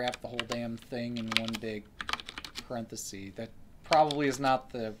 I could wrap the whole damn thing in one big parenthesis. That probably is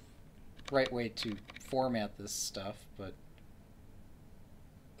not the right way to format this stuff, but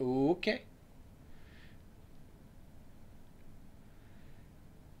okay.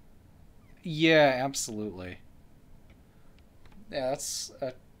 Yeah, absolutely. Yeah, that's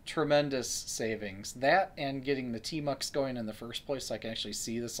a tremendous savings. That and getting the Tmux going in the first place, so I can actually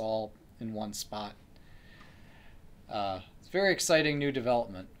see this all in one spot. It's a very exciting new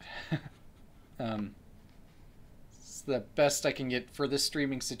development. It's the best I can get for this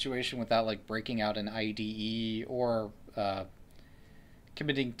streaming situation without like breaking out an IDE or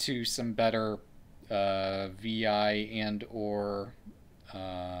committing to some better VI and or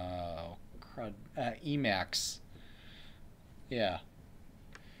Emacs. Yeah.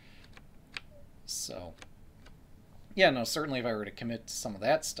 So, yeah, no, certainly if I were to commit to some of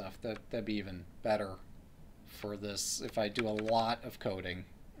that stuff, that'd be even better for this if I do a lot of coding.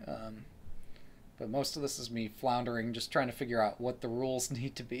 But most of this is me floundering, just trying to figure out what the rules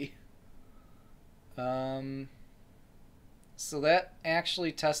need to be. So that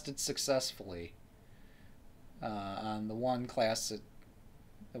actually tested successfully on the one class that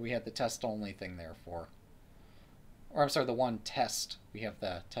we had the test-only thing there for. Or I'm sorry, the one test we have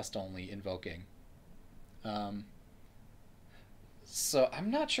the test-only invoking. So I'm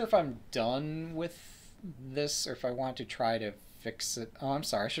not sure if I'm done with this or if I want to try to fix it. Oh, I'm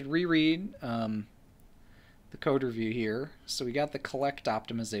sorry. I should reread the code review here. So we got the collect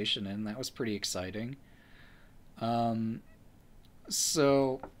optimization in. That was pretty exciting. Yeah,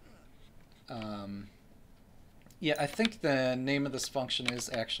 I think the name of this function is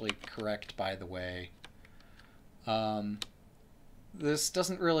actually correct, by the way. This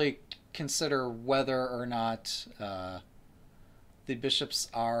doesn't really consider whether or not the bishops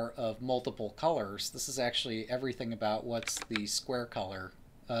are of multiple colors. This is actually everything about what's the square color.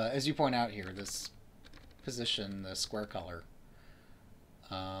 As you point out here, this position, the square color.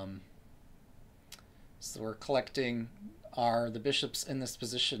 So we're collecting are the bishops in this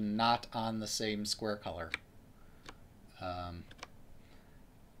position not on the same square color.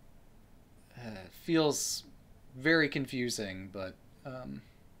 Feels very confusing, but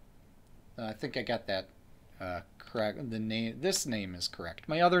I think I got that correct. This name is correct.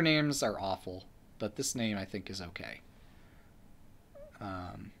 My other names are awful, but this name I think is okay.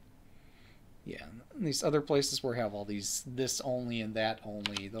 Yeah, these other places where I have all these this only and that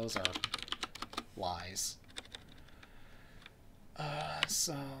only, those are lies.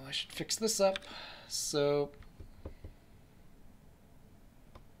 So I should fix this up. So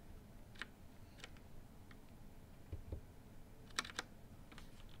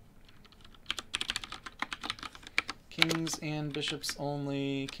kings and bishops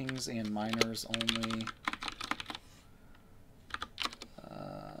only, kings and minors only.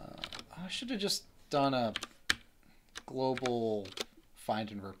 I should have just done a global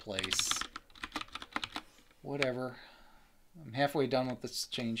find and replace. Whatever. I'm halfway done with this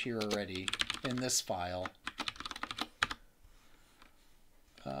change here already in this file.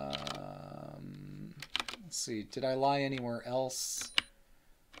 Let's see, did I lie anywhere else?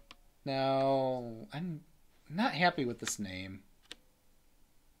 Now, I'm not happy with this name.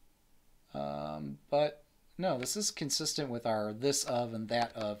 But No, this is consistent with our this of and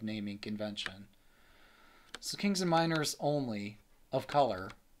that of naming convention. So kings and minors only of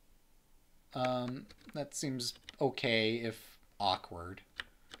color. That seems okay if awkward.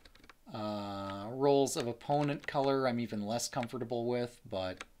 Roles of opponent color I'm even less comfortable with,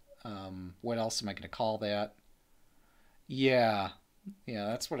 but what else am I going to call that? Yeah,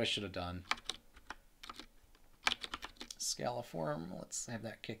 that's what I should have done. Scaliform, let's have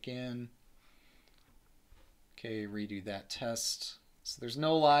that kick in. Okay, redo that test. So there's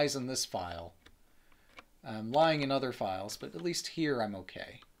no lies in this file. I'm lying in other files, but at least here I'm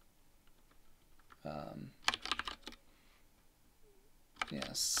okay.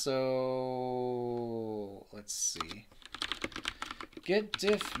 Yeah, so let's see. Get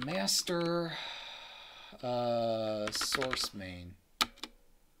diff master source main.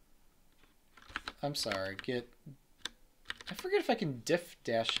 I'm sorry, get... I forget if I can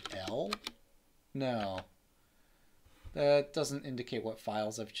diff-L? No. That doesn't indicate what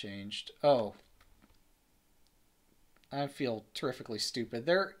files I've changed. Oh. I feel terrifically stupid.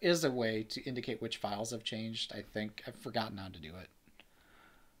 There is a way to indicate which files I've changed, I think. I've forgotten how to do it.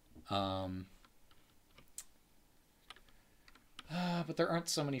 But there aren't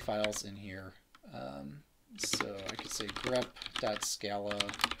so many files in here. So I could say grep.scala,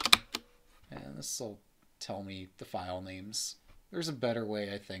 and this will tell me the file names. There's a better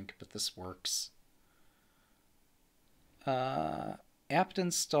way, I think, but this works. Apt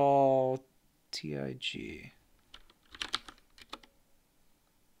install TIG.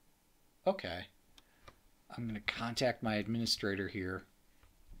 Okay. I'm going to contact my administrator here.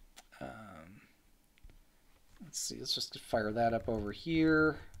 Let's see, let's just fire that up over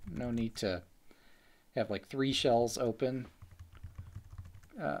here. No need to have like 3 shells open.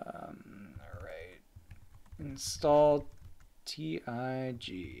 All right. Install TIG.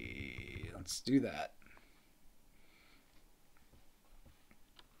 Let's do that.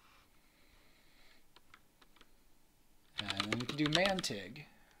 And then we can do mantig.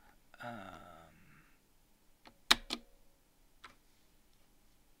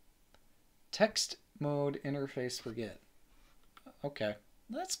 Text mode interface forget. Okay,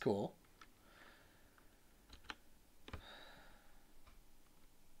 that's cool.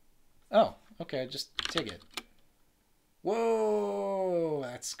 Oh, okay, just TIG it. Whoa,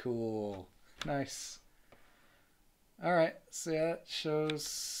 that's cool. Nice. All right, so yeah, that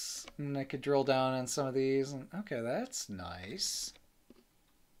shows, and I could drill down on some of these. And okay, that's nice.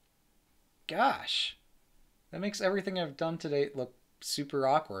 Gosh, that makes everything I've done to date look super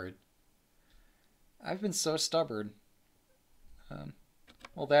awkward. I've been so stubborn.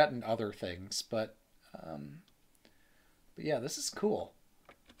 Well, that and other things, but yeah, this is cool.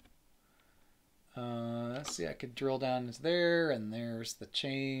 Let's see, I could drill down into there, and there's the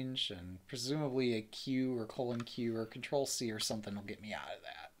change, and presumably a Q or :Q or Control C or something will get me out of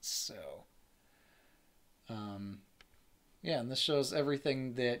that. So, yeah, and this shows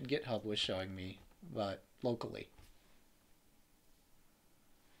everything that GitHub was showing me, but locally.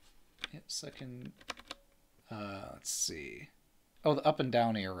 Yep, second. Let's see. Oh, the up and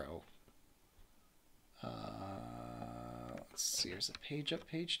down arrow. Let's see. There's a page up,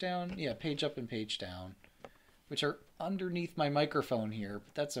 page down. Yeah, page up and page down, which are underneath my microphone here,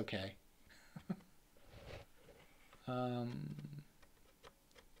 but that's okay.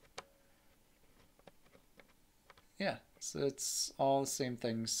 Yeah, so it's all the same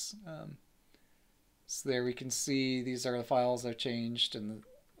things. So there we can see these are the files I've changed and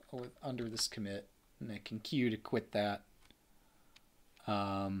under this commit, and I can Q to quit that.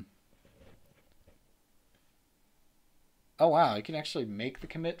 Oh wow, I can actually make the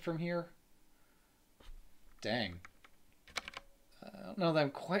commit from here? Dang. I don't know that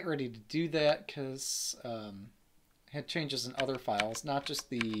I'm quite ready to do that because I had changes in other files, not just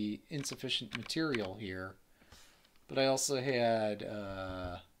the insufficient material here, but I also had,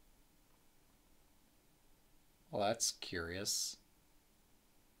 well, that's curious.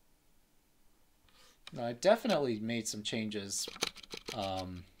 No, I definitely made some changes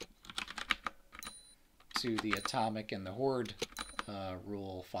to the atomic and the horde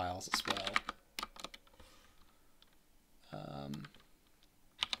rule files as well.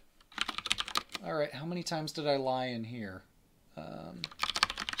 All right, how many times did I lie in here?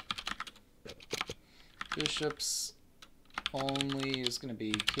 Bishops only is going to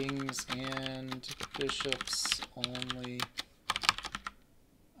be kings and bishops only.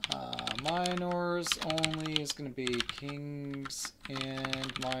 Minors only is going to be kings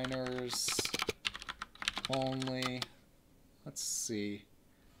and minors only. Let's see.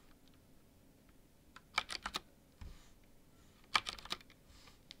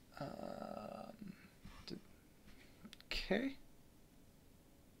 Okay.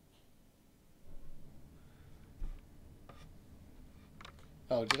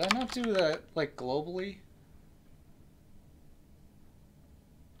 Oh, did I not do that, like, globally?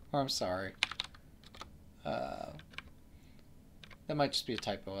 Oh, I'm sorry. That might just be a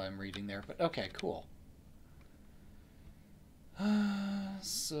typo I'm reading there, but okay, cool.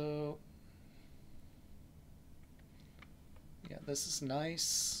 So... yeah, this is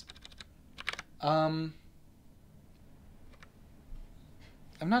nice. I'm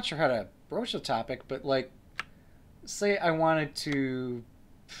not sure how to broach the topic, but, like, say I wanted to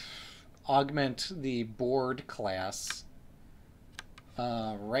augment the board class.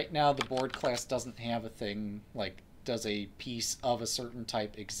 Right now, the board class doesn't have a thing like, does a piece of a certain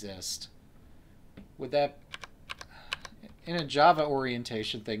type exist? Would that, in a Java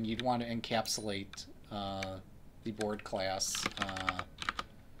orientation thing, you'd want to encapsulate the board class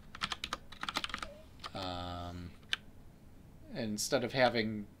instead of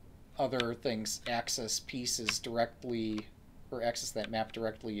having other things access pieces directly or access that map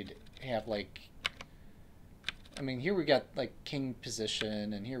directly. You'd have, like, I mean, here we got like king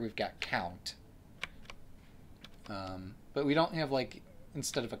position, and here we've got count. But we don't have, like,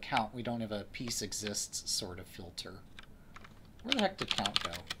 instead of a count, we don't have a piece exists sort of filter. Where the heck did count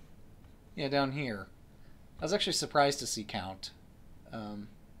go? Yeah, down here. I was actually surprised to see count. I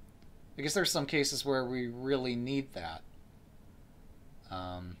guess there's some cases where we really need that.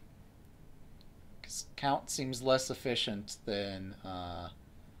 Because count seems less efficient than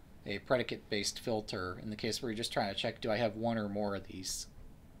a predicate-based filter in the case where you're just trying to check, do I have one or more of these?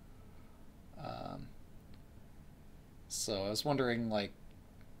 So I was wondering, like,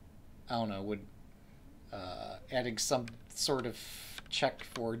 I don't know, would adding some sort of check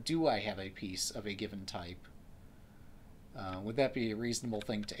for, do I have a piece of a given type? Would that be a reasonable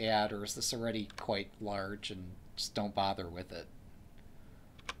thing to add, or is this already quite large and just don't bother with it?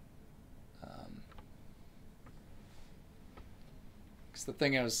 Because the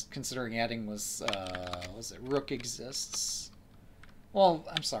thing I was considering adding was it rook exists? Well,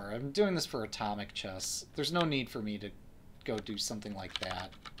 I'm sorry, I'm doing this for atomic chess. There's no need for me to go do something like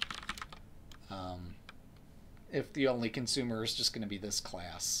that. If the only consumer is just going to be this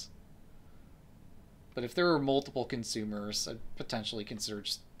class. But if there are multiple consumers, I'd potentially consider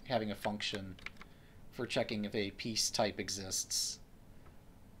just having a function for checking if a piece type exists.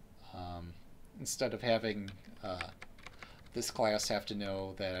 Instead of having this class have to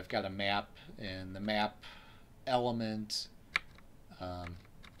know that I've got a map, and the map element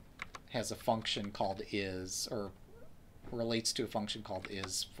has a function called is, or relates to a function called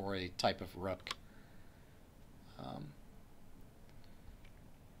is for a type of rook.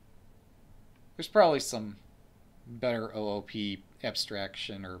 There's probably some better OOP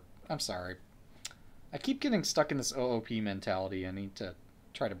abstraction, or, I'm sorry, I keep getting stuck in this OOP mentality. I need to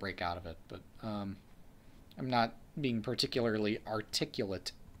try to break out of it, but I'm not being particularly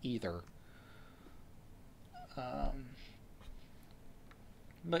articulate either.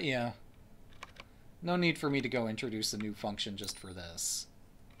 But yeah, no need for me to go introduce a new function just for this.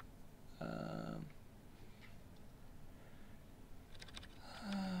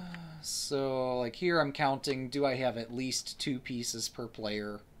 So, like, here I'm counting, do I have at least 2 pieces per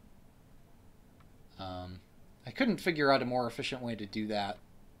player? I couldn't figure out a more efficient way to do that.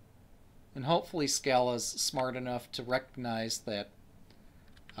 And hopefully Scala's smart enough to recognize that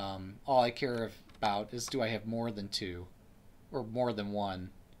all I care about is, do I have more than 2? Or more than 1?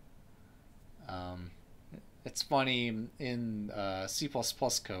 It's funny, in C++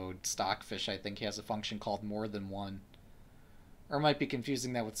 code, Stockfish, I think, has a function called more than 1. Or I might be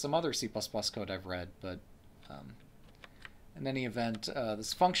confusing that with some other C++ code I've read, but in any event,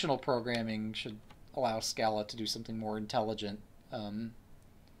 this functional programming should allow Scala to do something more intelligent,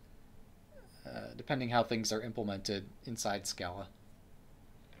 depending how things are implemented inside Scala.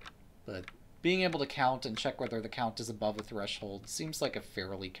 But being able to count and check whether the count is above a threshold seems like a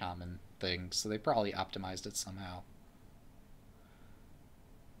fairly common thing, so they probably optimized it somehow.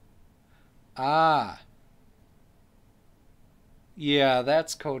 Ah! Yeah,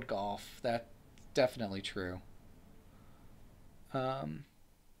 that's Code Golf. That's definitely true. There's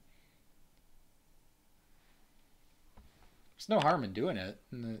no harm in doing it.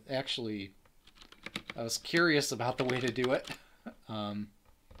 And actually, I was curious about the way to do it.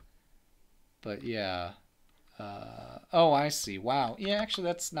 But yeah. Oh, I see. Wow. Yeah, actually,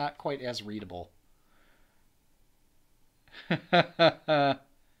 that's not quite as readable.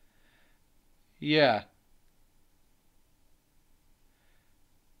 Yeah.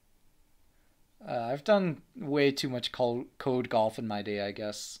 I've done way too much code golf in my day, I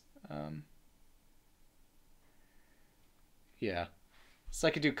guess. Yeah. So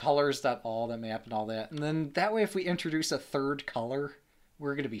I could do colors.all that map and all that. And then that way if we introduce a third color,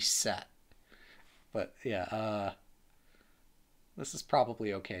 we're going to be set. But yeah, this is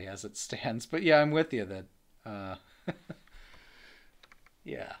probably okay as it stands. But yeah, I'm with you that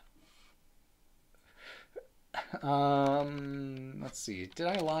yeah. Let's see. Did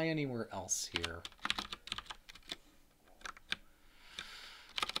I lie anywhere else here?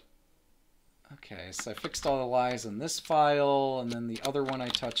 Okay, so I fixed all the lies in this file, and then the other one I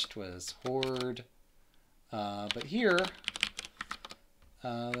touched was Horde. But here,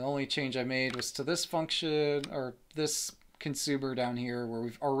 the only change I made was to this function, or this consumer down here, where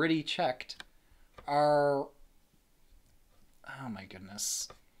we've already checked our, oh my goodness,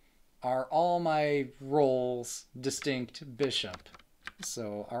 are all my roles distinct bishop?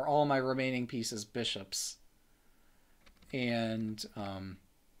 So are all my remaining pieces bishops? And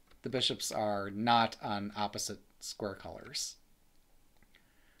the bishops are not on opposite square colors.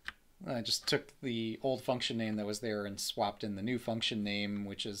 I just took the old function name that was there and swapped in the new function name,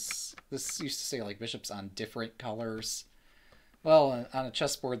 which is, this used to say like bishops on different colors. Well, on a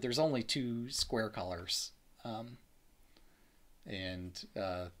chessboard, there's only 2 square colors.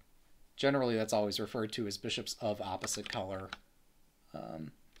 Generally that's always referred to as bishops of opposite color.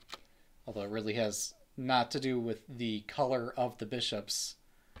 Although it really has not to do with the color of the bishops,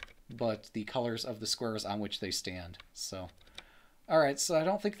 but the colors of the squares on which they stand. So, alright, so I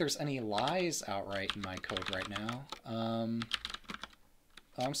don't think there's any lies outright in my code right now. Oh,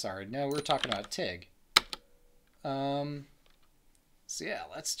 I'm sorry. No, we're talking about TIG. So yeah,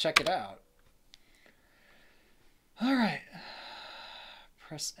 let's check it out. Alright.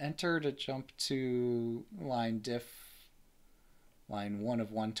 Press enter to jump to line diff, line 1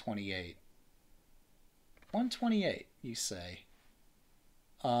 of 128. 128, you say.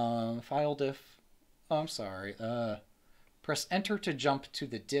 File diff. Oh, I'm sorry. Press enter to jump to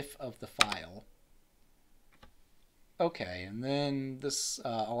the diff of the file. Okay, and then this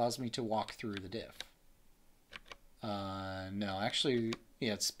allows me to walk through the diff. No, actually,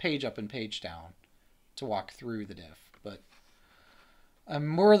 yeah, it's page up and page down to walk through the diff, but I'm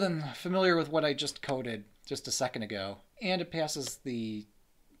more than familiar with what I just coded just a second ago, and it passes the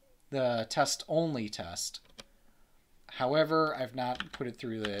test only test. However, I've not put it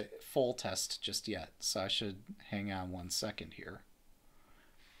through the full test just yet, so I should hang on 1 second here.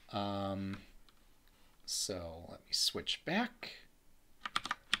 So let me switch back.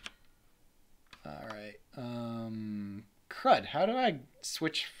 Alright. Crud, how do I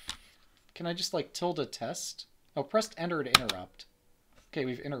switch? Can I just like tilde test? Oh, pressed enter to interrupt. Okay,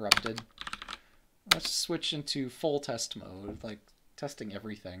 we've interrupted. Let's switch into full test mode, like testing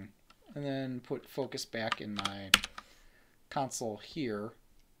everything. And then put focus back in my console here.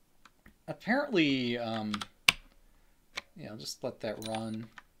 Apparently, yeah, I'll just let that run.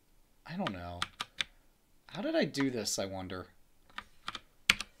 I don't know. How did I do this, I wonder?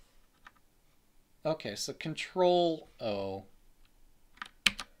 Okay, so Control O.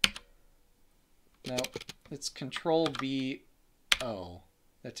 No, it's Control B O.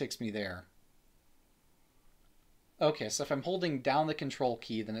 That takes me there. Okay, so if I'm holding down the control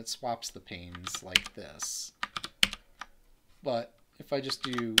key, then it swaps the panes like this. But if I just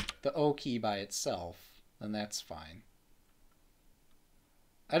do the O key by itself, then that's fine.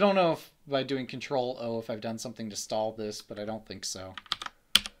 I don't know if by doing Control O if I've done something to stall this, but I don't think so.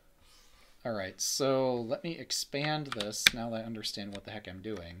 Alright, so let me expand this now that I understand what the heck I'm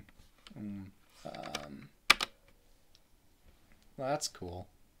doing. Well, that's cool.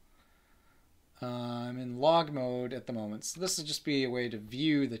 I'm in log mode at the moment, so this will just be a way to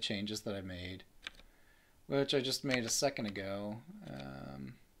view the changes that I made, which I just made a second ago.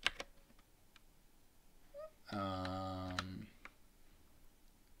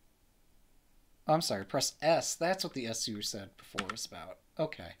 I'm sorry, press S. That's what the SU said before was about.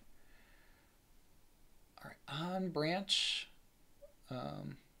 Okay. All right, on branch.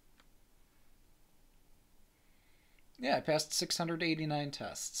 Yeah, I passed 689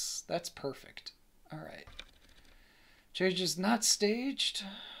 tests. That's perfect. All right. Changes not staged.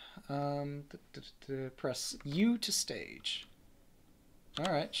 Press U to stage.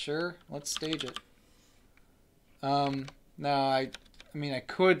 All right, sure. Let's stage it. Now, I mean, I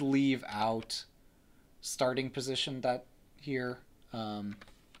could leave out starting position that here.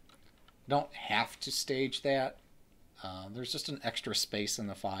 Don't have to stage that. There's just an extra space in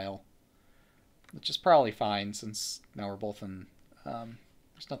the file, which is probably fine since now we're both in,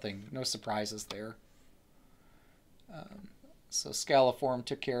 there's no surprises there. So Scalaform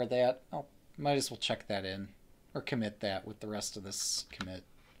took care of that. Oh, might as well check that in, or commit that with the rest of this commit.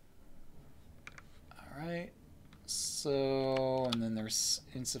 All right. So, and then there's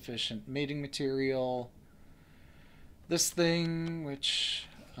insufficient mating material. This thing, which,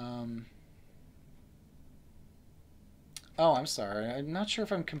 oh, I'm sorry. I'm not sure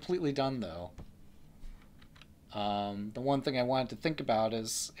if I'm completely done, though. The one thing I wanted to think about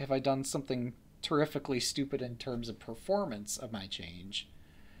is, have I done something terrifically stupid in terms of performance of my change?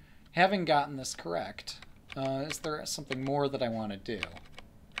 Having gotten this correct, is there something more that I want to do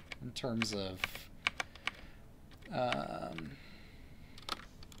in terms of I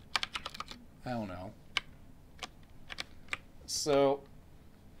don't know. So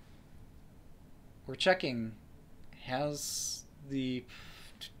we're checking, has the,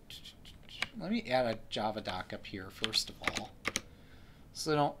 let me add a Java doc up here first of all,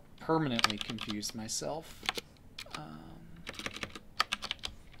 so I don't permanently confuse myself.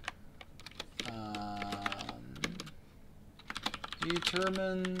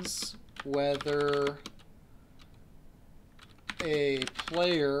 Determines whether a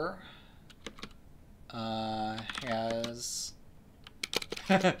player has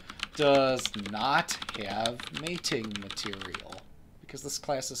does not have mating material, because this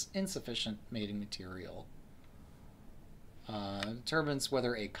class is insufficient mating material. Determines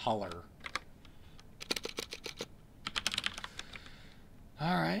whether a color.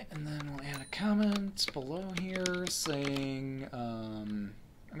 Alright, and then we'll add a comment below here saying,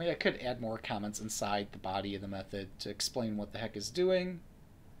 I mean, I could add more comments inside the body of the method to explain what the heck is doing.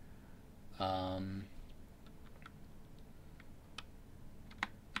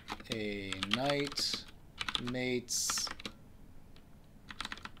 A knight mates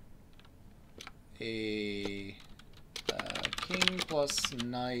a king plus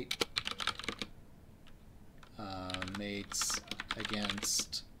knight mates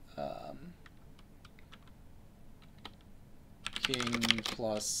against king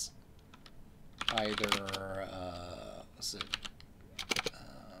plus either what's it?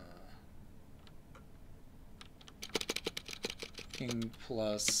 King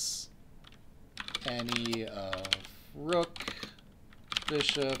plus any of rook,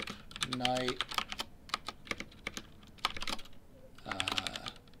 bishop, knight.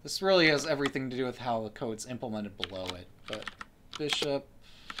 This really has everything to do with how the code's implemented below it, but bishops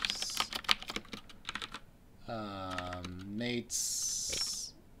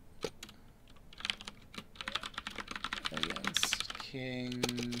mates against king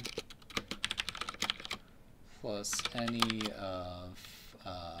plus any of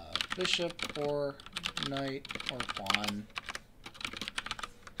bishop or knight or pawn.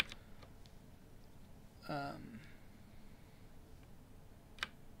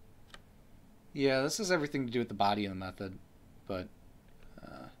 Yeah, this has everything to do with the body of the method, but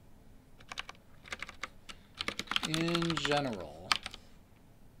in general,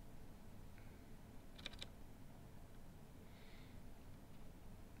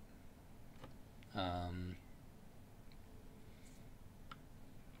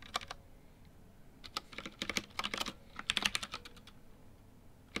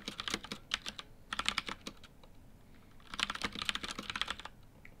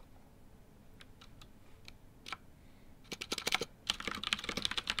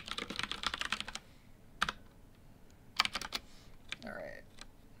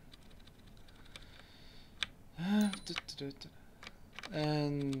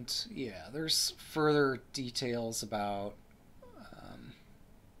 and yeah, there's further details about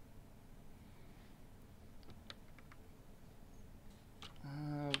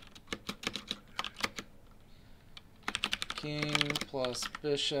king plus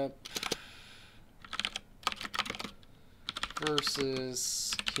bishop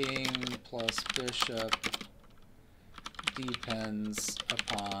versus king plus bishop depends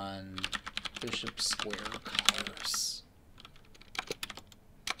upon bishop square colors.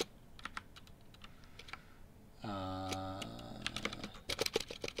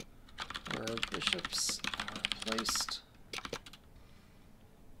 Where bishops are placed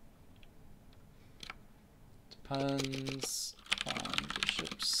depends on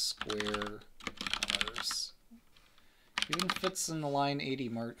bishop square colors. Even fits in the line 80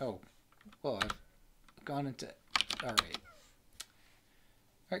 mark. Oh, well, I've gone into. Alright.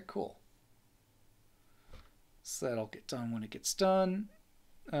 Alright, cool. So that'll get done when it gets done.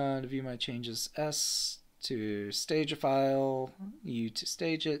 To view my changes, S to stage a file, U to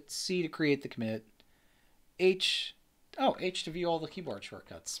stage it, C to create the commit, H to view all the keyboard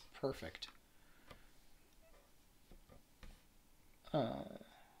shortcuts. Perfect.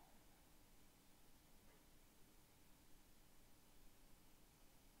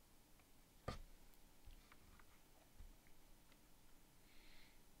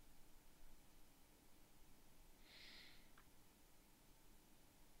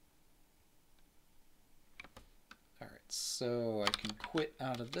 So I can quit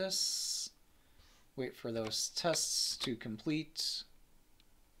out of this, wait for those tests to complete.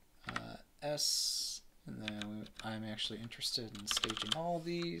 S, and then I'm actually interested in staging all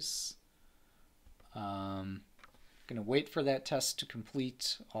these. Gonna wait for that test to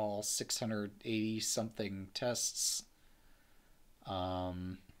complete, all 680 something tests,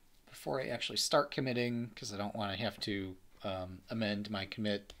 before I actually start committing, because I don't want to have to amend my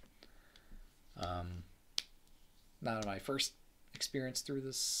commit. Not my first experience through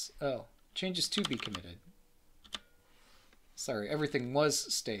this. Oh, changes to be committed. Sorry, everything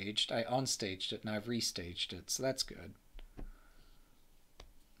was staged. I unstaged it and I've restaged it, so that's good.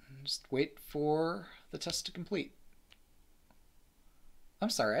 Just wait for the test to complete. I'm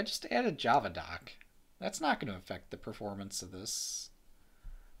sorry, I just added JavaDoc. That's not going to affect the performance of this.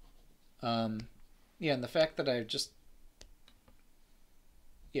 Yeah, and the fact that I just...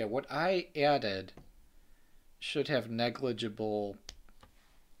 Yeah, what I added should have negligible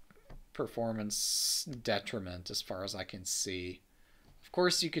performance detriment as far as I can see. Of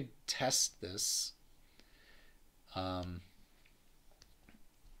course, you could test this.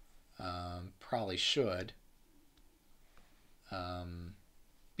 Probably should.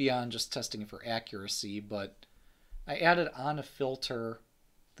 Beyond just testing for accuracy, but I added on a filter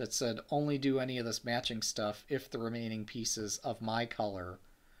that said only do any of this matching stuff if the remaining pieces of my color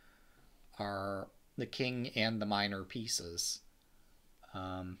are the king and the minor pieces.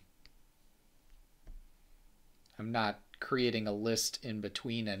 I'm not creating a list in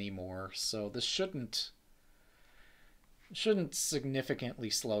between anymore, so this shouldn't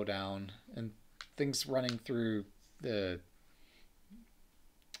significantly slow down, and things running through the...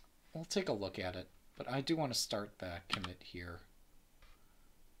 We'll take a look at it, but I do want to start the commit here.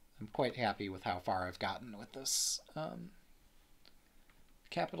 I'm quite happy with how far I've gotten with this.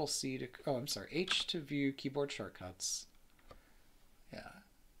 Capital C to... Oh, I'm sorry. H to view keyboard shortcuts. Yeah.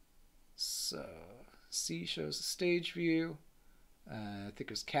 So... C shows the stage view. I think it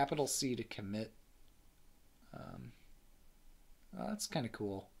was capital C to commit. Well, that's kind of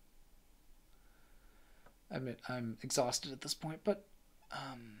cool. I admit I'm exhausted at this point, but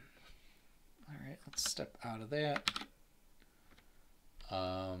all right, let's step out of that.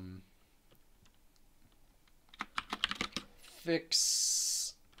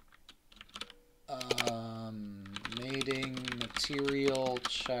 Fix mating material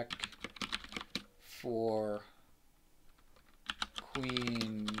check for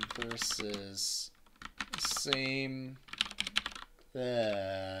queen versus same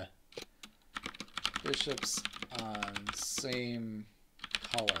bishops on same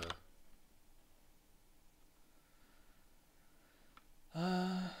color.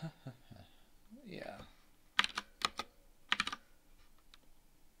 Yeah.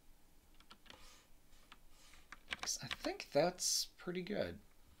 I think that's pretty good.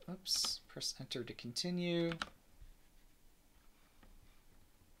 Oops, press enter to continue.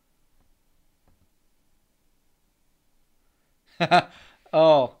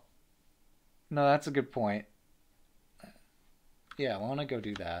 Oh, no, that's a good point. Yeah, why don't I go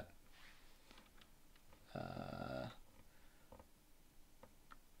do that?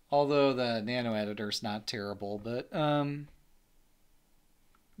 Although the nano editor's not terrible, but yeah,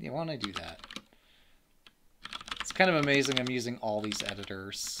 why don't I do that? It's kind of amazing I'm using all these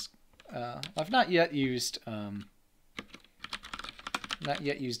editors. I've not yet used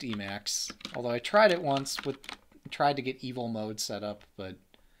Emacs, although I tried it once tried to get evil mode set up, but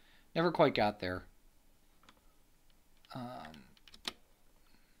never quite got there.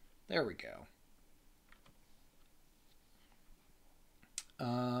 There we go.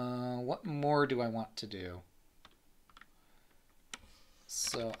 What more do I want to do?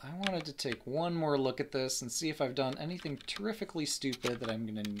 So I wanted to take one more look at this and see if I've done anything terrifically stupid that I'm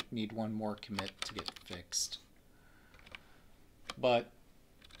going to need one more commit to get fixed. But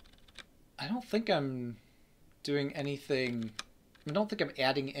I don't think I'm doing anything... I don't think I'm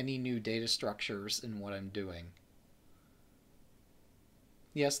adding any new data structures in what I'm doing.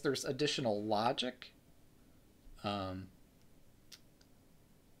 Yes, there's additional logic.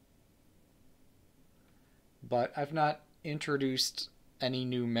 But I've not introduced any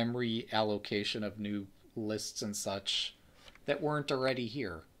new memory allocation of new lists and such that weren't already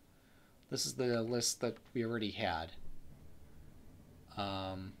here. This is the list that we already had.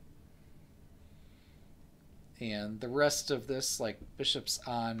 And the rest of this, like bishops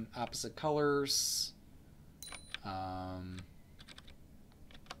on opposite colors,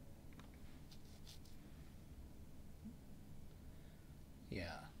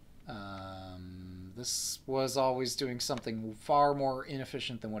 yeah. This was always doing something far more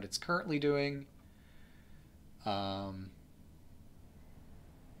inefficient than what it's currently doing. Um,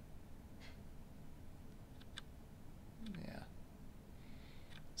 yeah.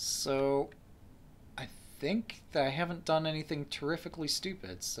 So I think that I haven't done anything terrifically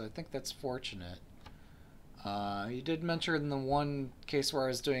stupid, so I think that's fortunate. You did mention in the one case where I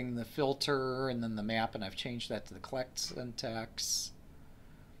was doing the filter and then the map, and I've changed that to the collect syntax.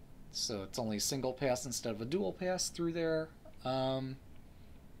 So it's only a single pass instead of a dual pass through there. Um,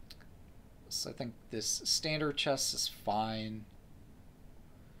 so I think this standard chest is fine.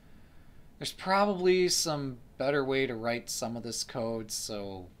 There's probably some better way to write some of this code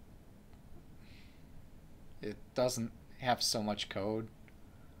so it doesn't have so much code.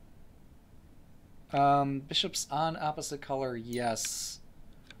 Bishops on opposite color, yes.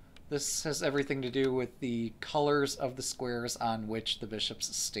 This has everything to do with the colors of the squares on which the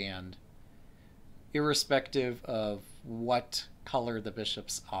bishops stand, irrespective of what color the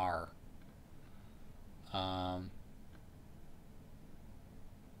bishops are.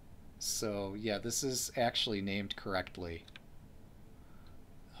 So yeah, this is actually named correctly.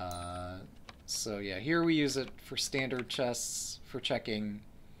 So yeah, here we use it for standard chests for checking.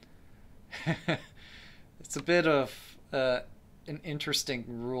 It's a bit of an interesting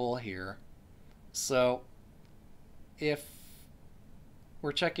rule here. So if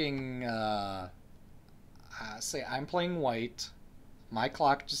we're checking, say I'm playing white, my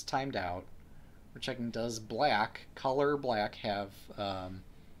clock just timed out. We're checking, does black, color black, have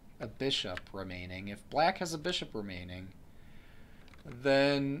a bishop remaining? If black has a bishop remaining,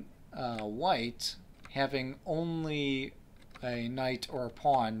 then white, having only a knight or a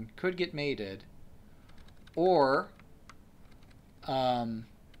pawn, could get mated, or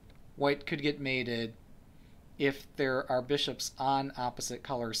white could get mated if there are bishops on opposite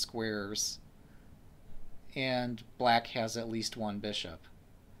color squares and black has at least one bishop.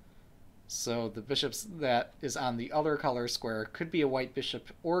 So the bishops that is on the other color square could be a white bishop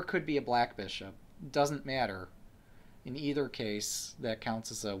or could be a black bishop. Doesn't matter. In either case, that counts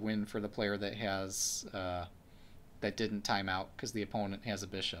as a win for the player that has that didn't time out because the opponent has a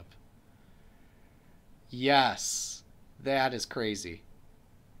bishop. Yes, that is crazy.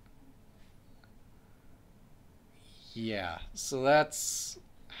 Yeah, so that's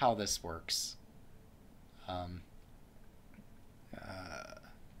how this works. Um, uh,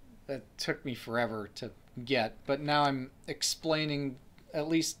 that took me forever to get, but now I'm explaining at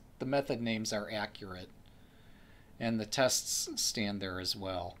least the method names are accurate and the tests stand there as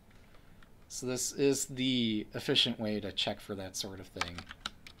well. So this is the efficient way to check for that sort of thing.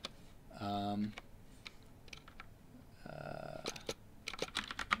 Um,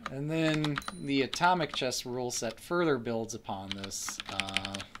 and then the atomic chess rule set further builds upon this.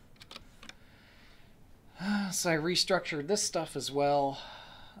 So I restructured this stuff as well.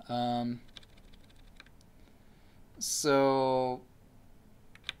 So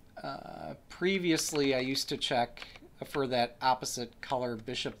previously I used to check for that opposite color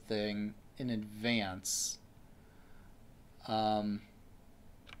bishop thing in advance.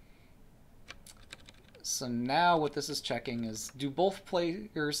 So now what this is checking is, do both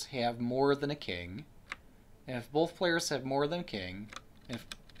players have more than a king? And if both players have more than a king, if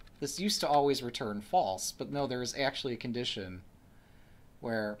this used to always return false, but no, there is actually a condition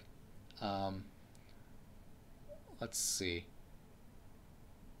where, let's see.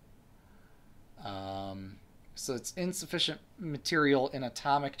 So it's insufficient material in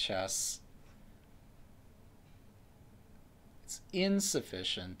atomic chess. It's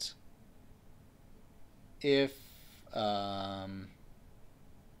insufficient if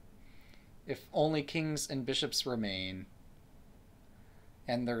only kings and bishops remain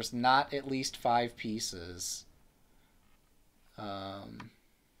and there's not at least 5 pieces. Let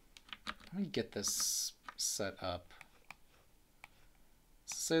me get this set up.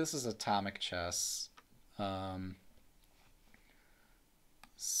 Say this is atomic chess.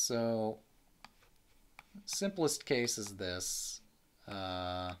 So simplest case is this.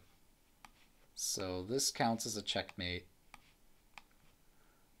 So this counts as a checkmate.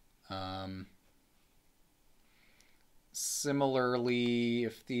 Similarly,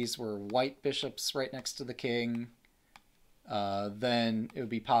 if these were white bishops right next to the king, then it would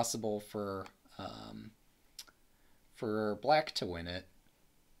be possible for black to win it.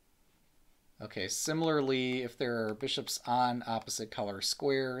 Okay, similarly, if there are bishops on opposite color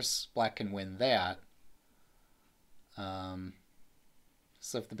squares, black can win that.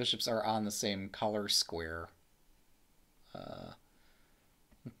 So if the bishops are on the same color square, I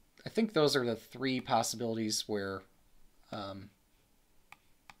think those are the 3 possibilities where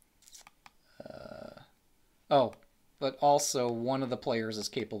oh, but also one of the players is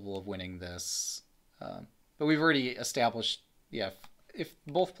capable of winning this. But we've already established, yeah, if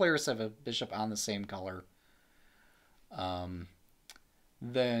both players have a bishop on the same color,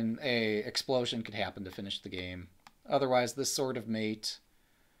 then a explosion could happen to finish the game. Otherwise, this sort of mate,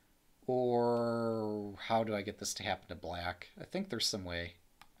 or how do I get this to happen to black? I think there's some way.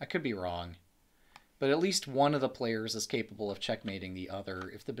 I could be wrong. But at least one of the players is capable of checkmating the other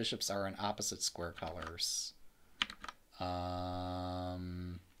if the bishops are in opposite square colors.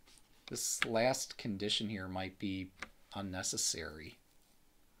 This last condition here might be unnecessary.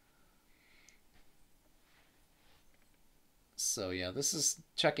 So yeah, this is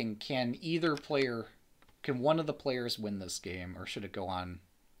checking, can one of the players win this game, or should it go on?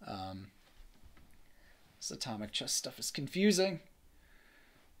 This atomic chess stuff is confusing.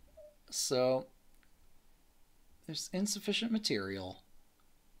 So there's insufficient material.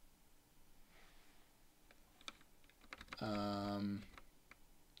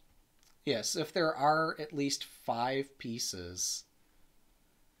 Yes, if there are at least 5 pieces,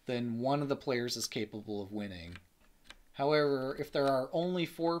 then one of the players is capable of winning. However, if there are only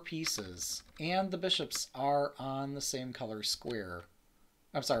 4 pieces and the bishops are on the same color square,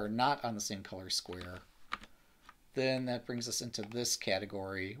 I'm sorry, not on the same color square, then that brings us into this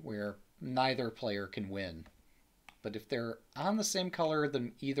category where neither player can win. But if they're on the same color,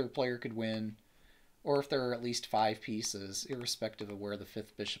 then either player could win, or if there are at least 5 pieces, irrespective of where the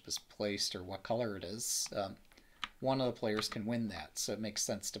 5th bishop is placed or what color it is, one of the players can win that, so it makes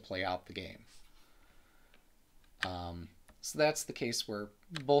sense to play out the game. So that's the case where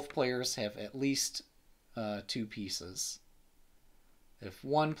both players have at least 2 pieces. If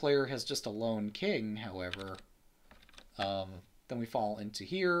one player has just a lone king, however, then we fall into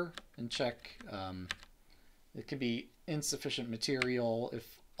here and check. It could be insufficient material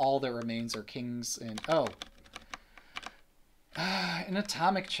if all that remains are kings and... Oh! In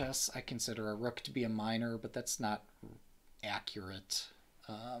atomic chess, I consider a rook to be a minor, but that's not accurate.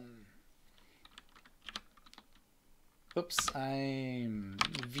 Oops, I'm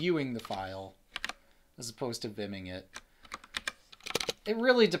viewing the file as opposed to vimming it. It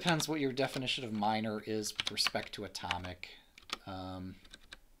really depends what your definition of minor is with respect to atomic.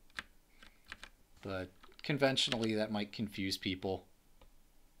 But conventionally, that might confuse people.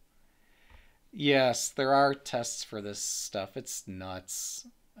 Yes, there are tests for this stuff. It's nuts.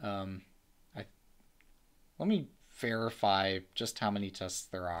 Let me verify just how many tests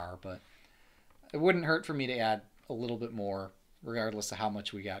there are, but it wouldn't hurt for me to add a little bit more, regardless of how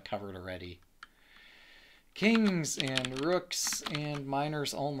much we got covered already. Kings and rooks and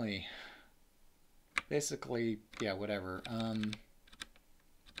minors only. Basically, yeah, whatever. And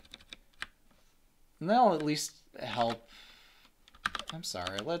that'll at least help. I'm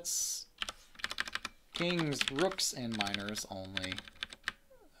sorry, let's... Kings, rooks, and minors only.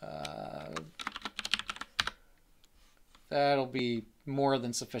 That'll be more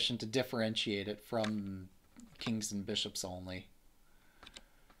than sufficient to differentiate it from kings and bishops only.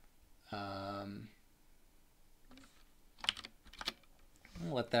 I'll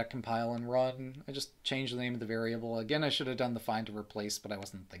let that compile and run. I just changed the name of the variable. Again, I should have done the find to replace, but I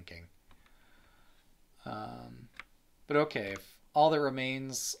wasn't thinking. But okay, if all that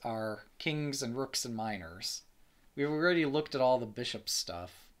remains are kings and rooks and minors, we've already looked at all the bishop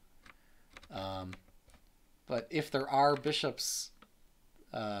stuff. But if there are bishops,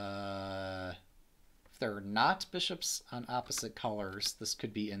 if there are not bishops on opposite colors, this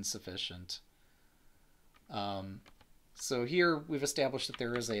could be insufficient. So here we've established that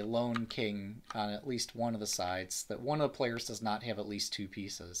there is a lone king on at least one of the sides, that one of the players does not have at least 2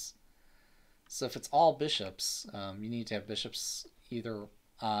 pieces. So if it's all bishops, you need to have bishops either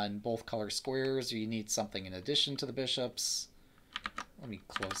on both color squares, or you need something in addition to the bishops. Let me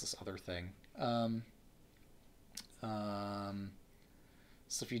close this other thing.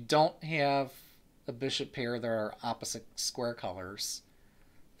 So if you don't have a bishop pair that are opposite square colors,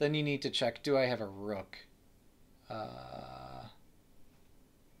 then you need to check, do I have a rook?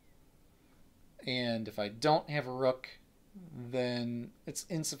 And if I don't have a rook, then it's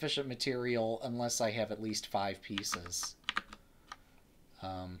insufficient material unless I have at least 5 pieces.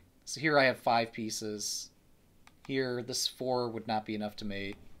 So here I have 5 pieces. Here, this 4 would not be enough to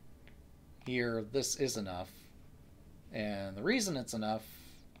mate. Here, this is enough. And the reason it's enough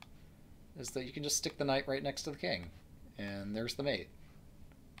is that you can just stick the knight right next to the king, and there's the mate.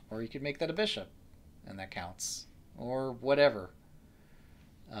 Or you could make that a bishop, and that counts. Or whatever.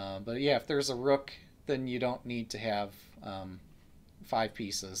 But yeah, if there's a rook, then you don't need to have 5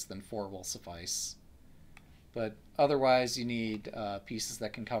 pieces, then 4 will suffice. But otherwise, you need pieces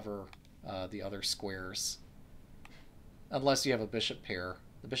that can cover the other squares. Unless you have a bishop pair.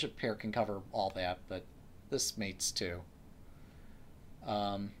 The bishop pair can cover all that, but this mates too.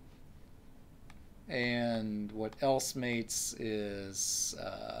 And what else mates is,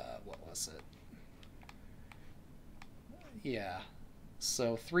 what was it? Yeah.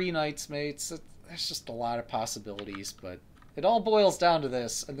 So 3 knights mates. There's just a lot of possibilities, but it all boils down to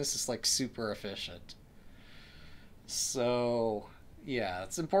this, and this is like super efficient. So, yeah,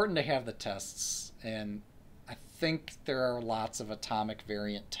 it's important to have the tests, and I think there are lots of atomic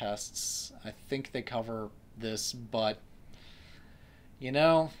variant tests. I think they cover this, but, you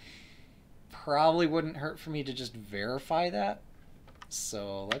know, probably wouldn't hurt for me to just verify that.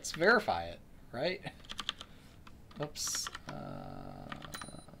 So let's verify it, right? Oops.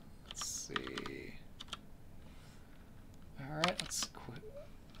 Let's see. Alright, let's quit.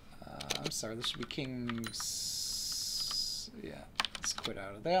 I'm sorry, this should be King's. Yeah, let's quit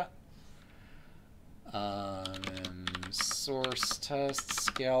out of that. And source test,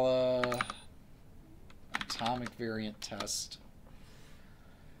 Scala, atomic variant test.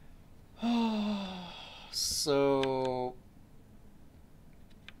 So,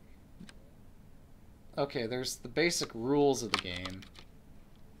 okay, there's the basic rules of the game.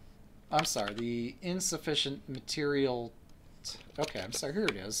 I'm sorry, the insufficient material. Okay, I'm sorry, here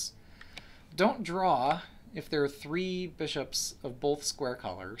it is. Don't draw if there are 3 bishops of both square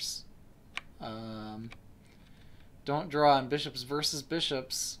colors. Don't draw on bishops versus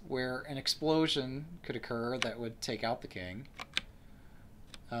bishops where an explosion could occur that would take out the king.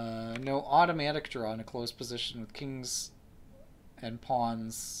 No automatic draw in a closed position with kings and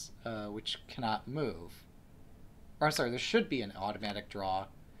pawns which cannot move. Or, I'm sorry, there should be an automatic draw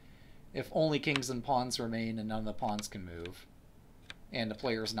if only kings and pawns remain and none of the pawns can move. And the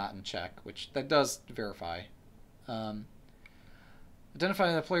player is not in check, which that does verify.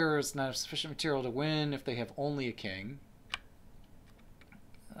 Identify the player as not of sufficient material to win if they have only a king.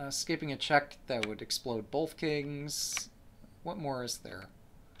 Escaping a check that would explode both kings. What more is there?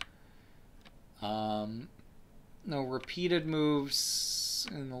 No repeated moves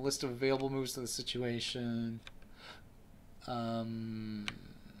in the list of available moves to the situation. Yeah,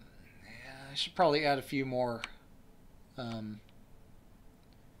 I should probably add a few more.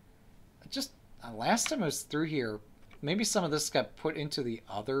 Just last time I was through here, maybe some of this got put into the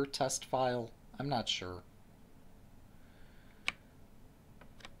other test file. I'm not sure.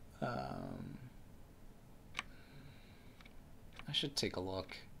 I should take a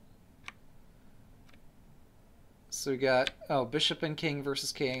look. So we got, oh, bishop and king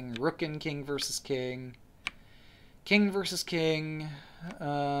versus king, rook and king versus king, king versus king,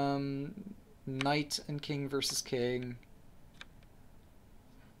 knight and king versus king,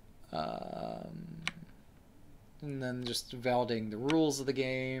 and then just validating the rules of the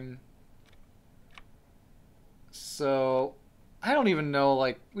game. So I don't even know,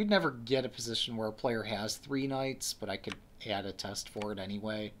 like, we'd never get a position where a player has 3 knights, but I could add a test for it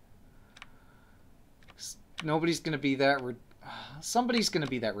anyway. Nobody's going to be that... Somebody's going to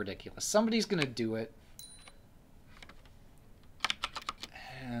be that ridiculous. Somebody's going to do it.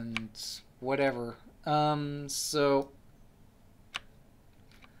 And whatever. So...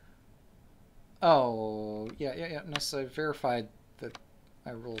 Oh, yeah. No, so I verified that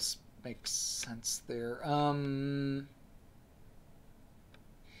my rules make sense there. Alright,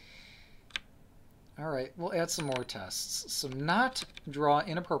 we'll add some more tests. So not draw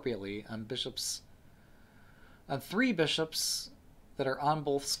inappropriately on bishops... on 3 bishops that are on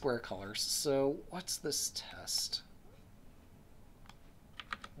both square colors. So what's this test?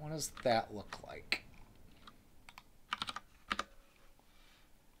 What does that look like?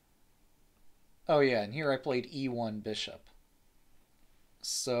 Oh yeah, and here I played E1 bishop.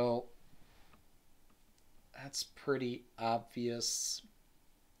 So that's pretty obvious.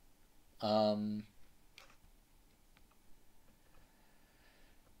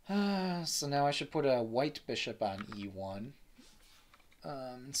 So now I should put a white bishop on E1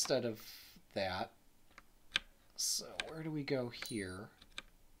 instead of that. So where do we go here?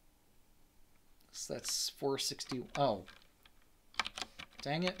 So that's 460. Oh,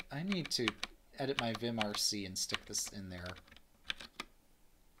 dang it! I need to edit my vimrc and stick this in there.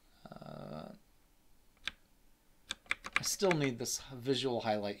 I still need this visual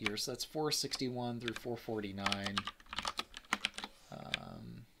highlight here. So that's 461 through 449.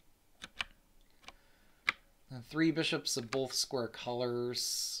 And 3 bishops of both square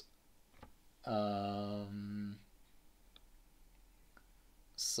colors.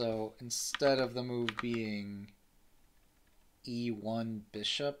 So instead of the move being E1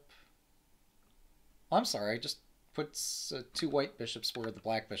 bishop, I'm sorry, I just put 2 white bishops where the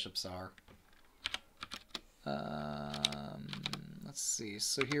black bishops are. Let's see.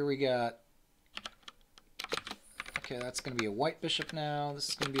 So here we got Okay, that's going to be a white bishop now. This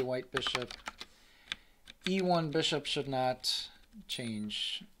is going to be a white bishop. E1 bishop should not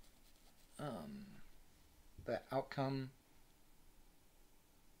change the outcome.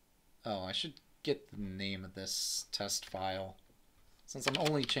 Oh, I should get the name of this test file, since I'm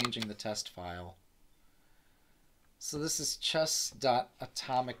only changing the test file. So this is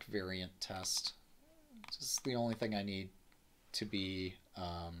chess.atomic variant test. This is the only thing I need to be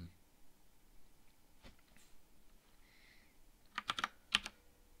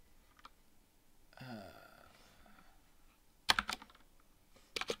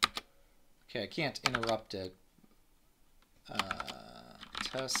okay, I can't interrupt it.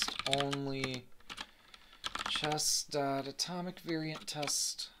 Test only chess.atomic variant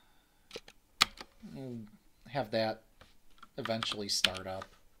test. We'll have that eventually start up.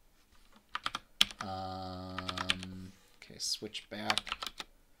 Okay, switch back.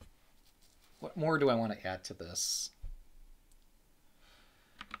 What more do I want to add to this?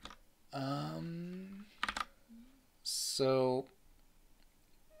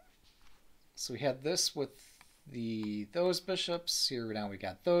 So we had this with those bishops. Here now we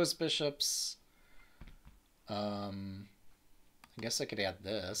got those bishops. I guess I could add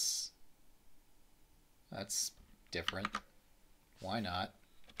this. That's different. Why not?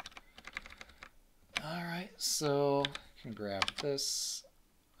 Alright, so I can grab this.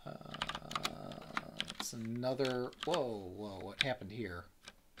 It's another... Whoa, what happened here?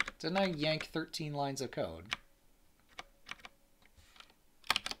 Didn't I yank 13 lines of code?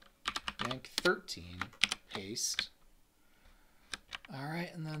 Yank 13. Paste.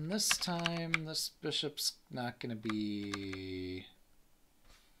 Alright, and then this time, this bishop's not going to be...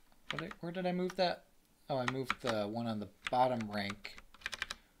 Where did I move that? Oh, I moved the one on the bottom rank.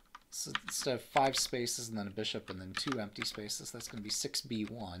 So instead of 5 spaces and then a bishop and then 2 empty spaces, that's going to be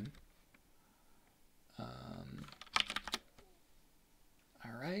 6b1.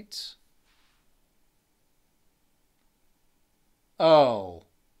 Alright. Oh.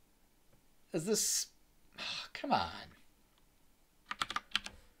 Is this... Oh, come on.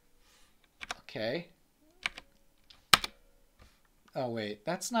 Okay. Oh, wait.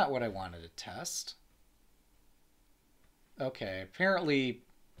 That's not what I wanted to test. Okay. Apparently,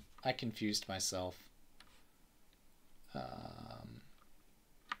 I confused myself.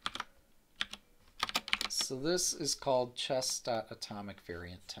 So this is called chess.atomic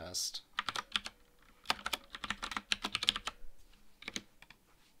variant test.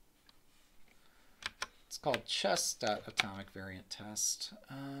 It's called chess.atomic variant test.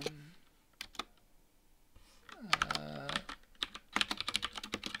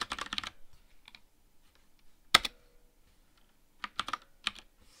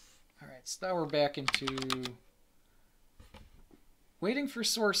 Alright, so now we're back into waiting for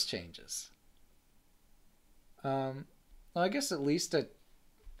source changes. Well, I guess at least it,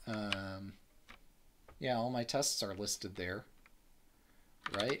 yeah, all my tests are listed there,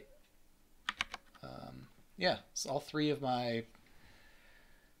 right? Yeah, so all 3 of my,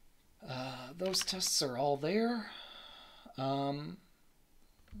 those tests are all there.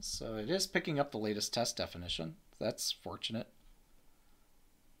 So it is picking up the latest test definition. That's fortunate.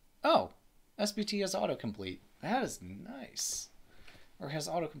 Oh, SBT has autocomplete. That is nice. Or has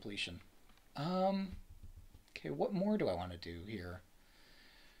autocompletion. Okay, what more do I want to do here?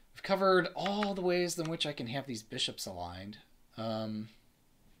 I've covered all the ways in which I can have these bishops aligned.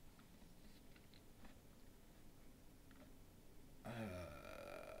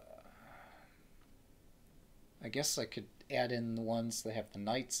 I guess I could add in the ones that have the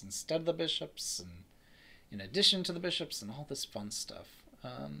knights instead of the bishops, and in addition to the bishops, and all this fun stuff. Why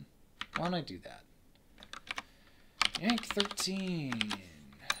don't I do that? Yank 13.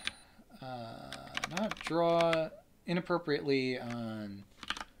 Not draw inappropriately on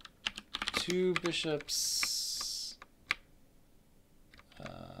 2 bishops.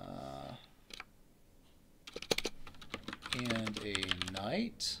 And a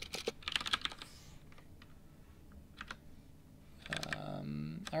knight.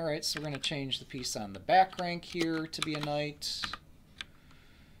 Alright, so we're going to change the piece on the back rank here to be a knight.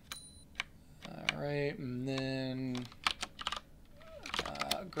 Alright, and then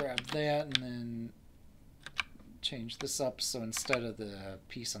grab that and then change this up, so instead of the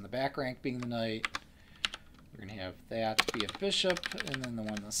piece on the back rank being the knight, we're going to have that be a bishop, and then the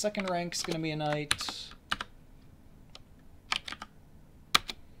one on the second rank is going to be a knight.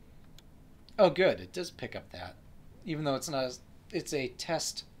 Oh good, it does pick up that, even though it's not it's a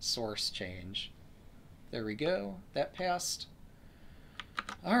test source change. There we go, that passed.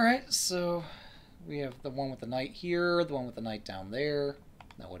 Alright, so we have the one with the knight here, the one with the knight down there.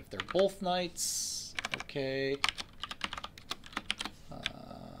 Now what if they're both knights? Okay.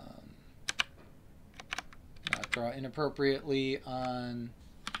 Draw inappropriately on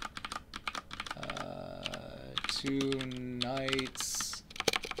 2 knights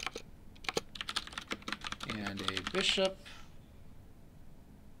and a bishop.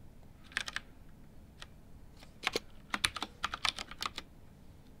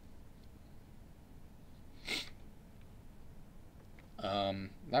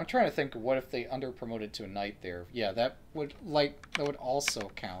 I'm trying to think, what if they under promoted to a knight there? Yeah, that would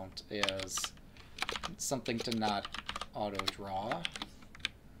also count as something to not auto draw.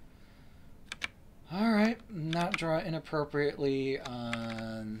 Alright, not draw inappropriately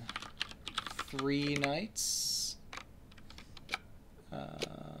on 3 knights.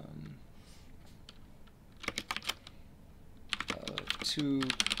 2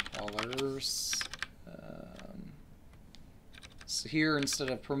 colors. So here, instead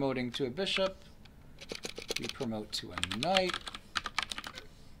of promoting to a bishop, we promote to a knight.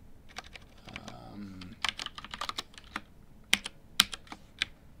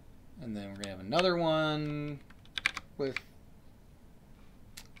 And then we're going to have another one with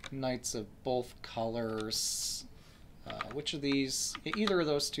knights of both colors. Which of these? Either of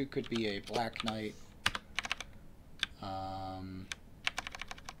those two could be a black knight.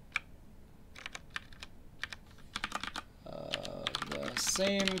 The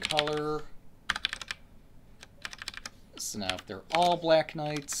same color. So now if they're all black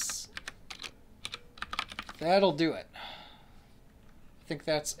knights, that'll do it. I think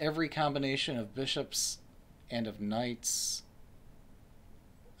that's every combination of bishops and of knights.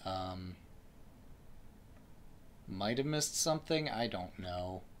 Might have missed something, I don't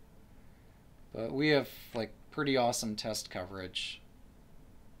know. But we have like pretty awesome test coverage.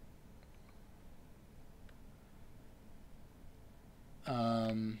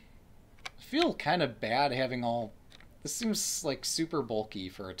 I feel kind of bad having all... This seems like super bulky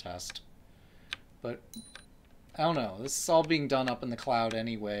for a test. But I don't know. This is all being done up in the cloud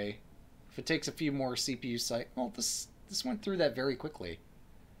anyway. If it takes a few more CPU cycles... Well, this went through that very quickly.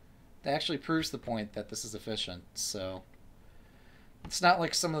 That actually proves the point that this is efficient, so... It's not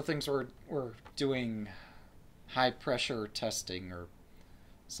like some of the things we're doing high-pressure testing or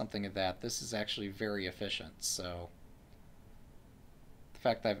something of that. This is actually very efficient, so... The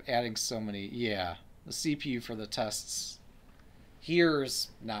fact that I'm adding so many... Yeah, the CPU for the tests here is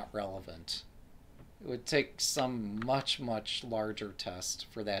not relevant. It would take some much, much larger test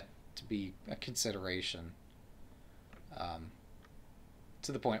for that to be a consideration.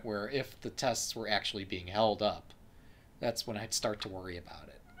 To the point where if the tests were actually being held up, that's when I'd start to worry about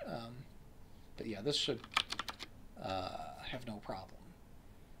it. But yeah, this should have no problem.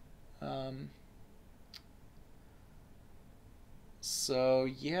 So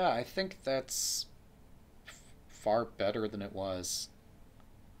yeah, I think that's far better than it was.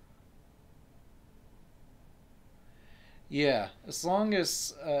 Yeah, as long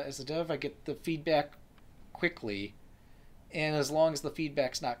as a dev I get the feedback quickly, and as long as the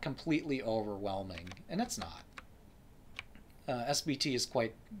feedback's not completely overwhelming, and it's not. SBT is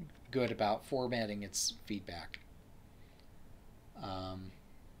quite good about formatting its feedback.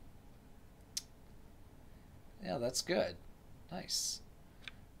 Yeah, that's good. Nice.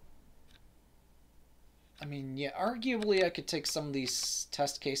 I mean, yeah, arguably I could take some of these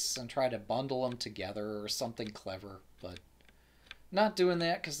test cases and try to bundle them together or something clever, but not doing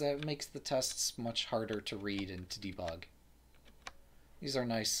that because that makes the tests much harder to read and to debug. These are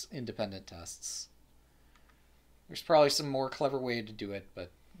nice independent tests. There's probably some more clever way to do it, but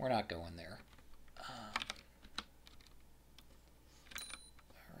we're not going there.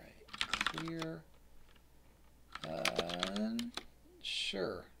 Alright, clear.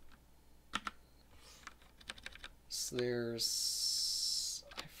 Sure. So there's...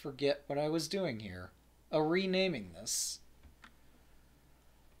 I forget what I was doing here. Oh, renaming this.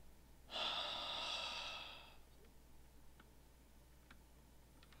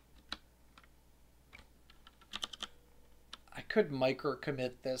 I could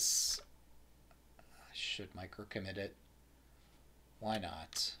micro-commit this. I should micro-commit it. Why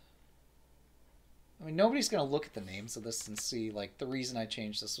not? I mean, nobody's going to look at the names of this and see, like, the reason I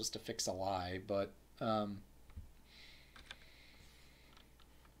changed this was to fix a lie, but, I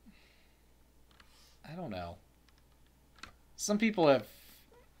don't know. Some people have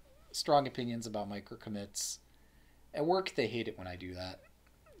strong opinions about micro-commits. At work, they hate it when I do that,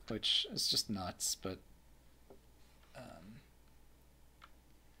 which is just nuts, but,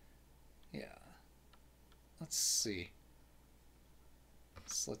 yeah. Let's see.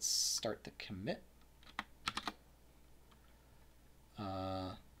 So let's start the commit.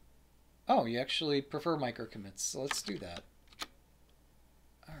 Oh, you actually prefer micro commits, so let's do that.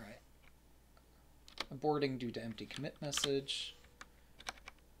 Alright. aborting due to empty commit message.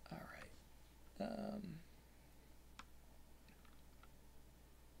 All right.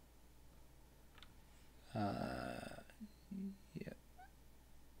 Yeah.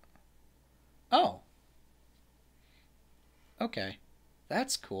 Oh. Okay.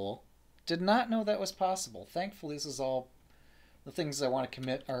 That's cool. Did not know that was possible. Thankfully, this is all the things I want to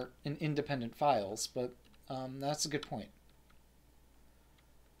commit are in independent files, but that's a good point.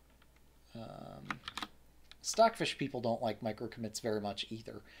 Stockfish people don't like microcommits very much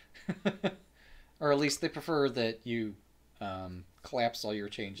either. Or at least they prefer that you collapse all your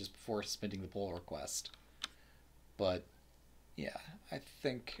changes before submitting the pull request. But yeah, I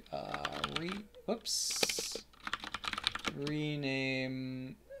think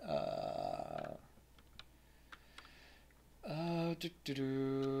rename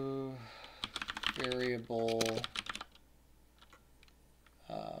variable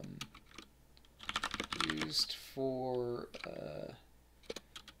used for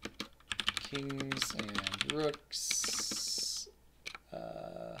kings and rooks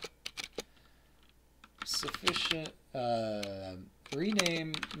sufficient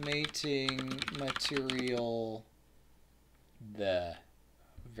rename mating material the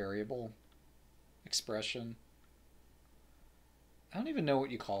variable expression. I don't even know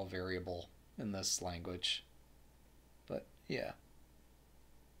what you call a variable in this language, but yeah.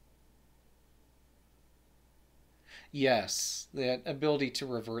 Yes, that ability to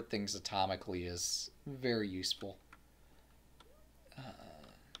revert things atomically is very useful.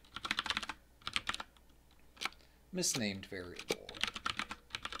 Misnamed variable.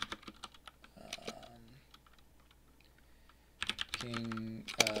 King.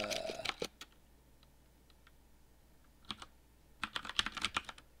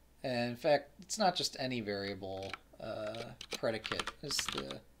 And in fact, it's not just any variable. Predicate is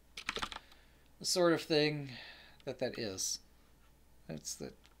the sort of thing that is. It's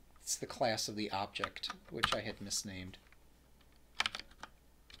the class of the object, which I had misnamed.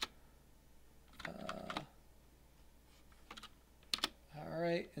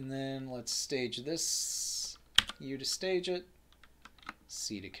 Alright, and then let's stage this. U to stage it.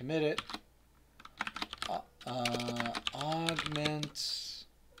 C to commit it. Augment.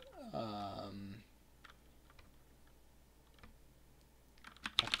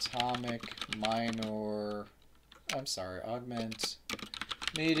 Atomic minor. I'm sorry, augment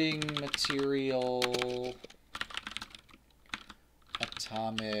mating material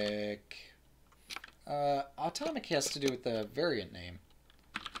atomic. Atomic has to do with the variant name.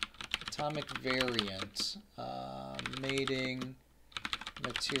 Atomic variant mating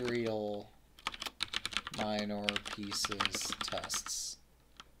material minor pieces tests.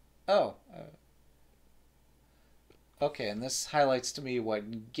 Oh. Okay, and this highlights to me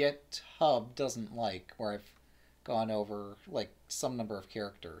what GitHub doesn't like, where I've gone over like some number of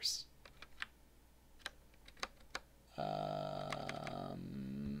characters.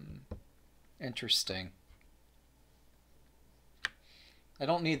 Interesting. I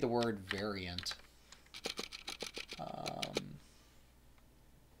don't need the word variant.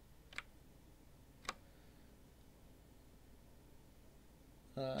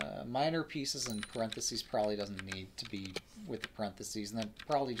 Minor pieces in parentheses probably doesn't need to be with the parentheses, and that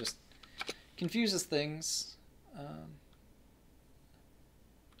probably just confuses things.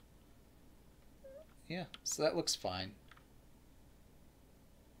 Yeah, so that looks fine.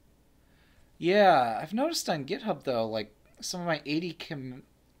 Yeah, I've noticed on GitHub though, like some of my 80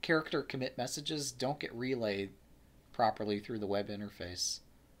 character commit messages don't get relayed properly through the web interface.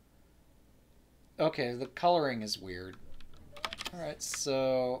 Okay, the coloring is weird. Alright,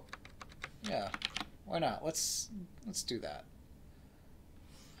 so yeah, why not? Let's do that.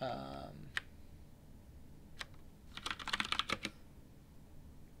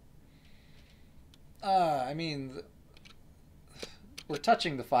 I mean, we're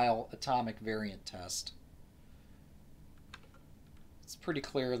touching the file atomic variant test. It's pretty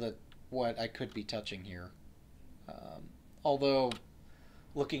clear that what I could be touching here. Although,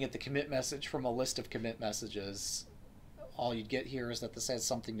 looking at the commit message from a list of commit messages, all you'd get here is that this has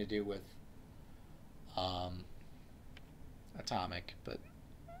something to do with atomic, but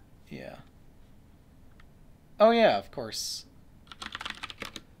yeah. Oh yeah, of course.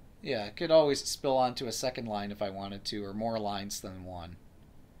 Yeah, it could always spill onto a second line if I wanted to, or more lines than one.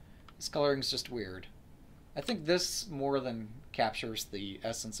 This coloring's just weird. I think this more than captures the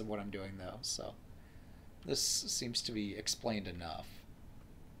essence of what I'm doing, though, so this seems to be explained enough.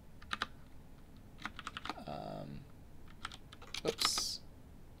 Oops.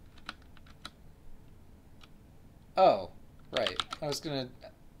 Oh, right. I was gonna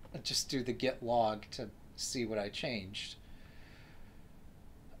just do the git log to see what I changed.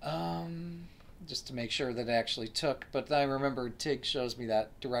 Um, just to make sure that it actually took, but I remember TIG shows me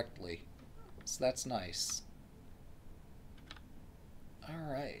that directly. So that's nice.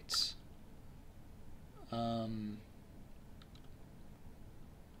 Alright. Um,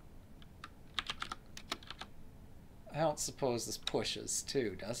 I don't suppose this pushes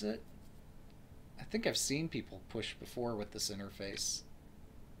too, does it? I think I've seen people push before with this interface.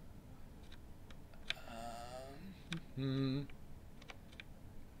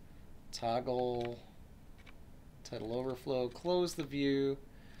 Toggle title overflow, close the view,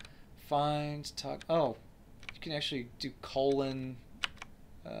 find, oh, you can actually do colon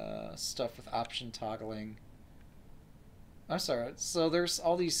stuff with option toggling. I'm sorry, so there's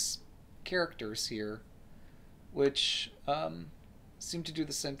all these characters here which seem to do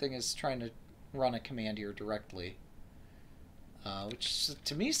the same thing as trying to run a command here directly. Which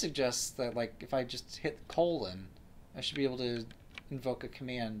to me suggests that, like, if I just hit colon, I should be able to invoke a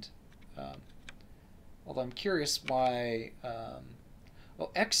command. Although I'm curious why.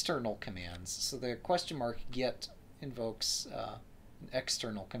 External commands. So the question mark get invokes an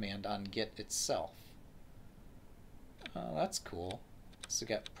external command on Git itself. That's cool. So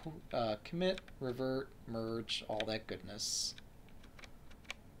we got commit, revert, merge, all that goodness.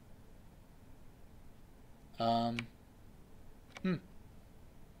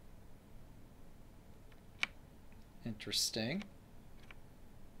 Interesting.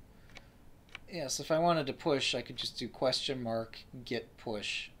 Yeah, so if I wanted to push, I could just do question mark git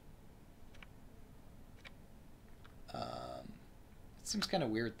push. It seems kind of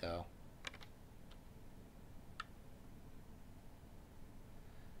weird though.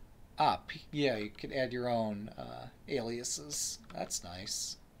 Yeah, you could add your own aliases. That's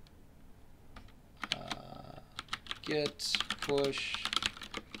nice. Git push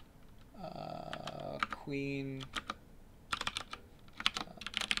queen.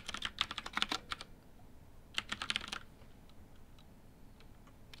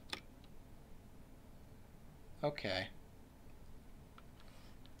 Okay.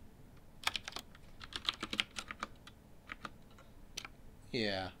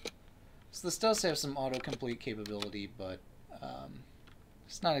 Yeah. So this does have some autocomplete capability, but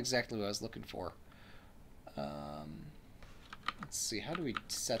it's not exactly what I was looking for. Let's see, how do we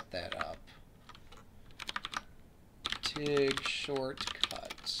set that up? TIG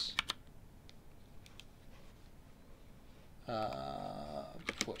shortcut.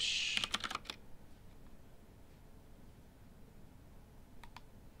 Push.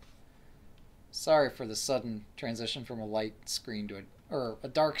 Sorry for the sudden transition from a light screen to a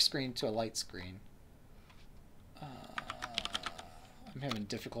dark screen to a light screen. I'm having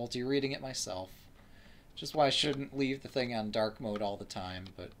difficulty reading it myself. Which is why I shouldn't leave the thing on dark mode all the time,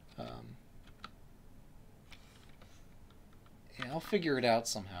 but yeah, I'll figure it out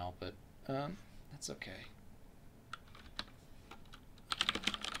somehow, but that's okay.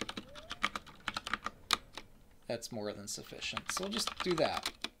 That's more than sufficient, so we'll just do that.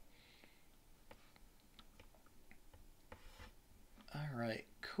 Alright,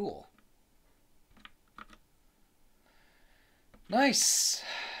 cool. Nice!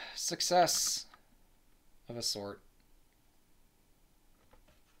 Success of a sort.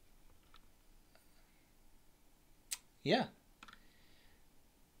 Yeah.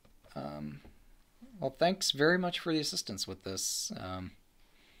 Well, thanks very much for the assistance with this.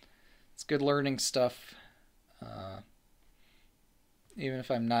 It's good learning stuff. Even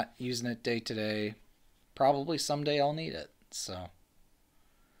if I'm not using it day to day, probably someday I'll need it. So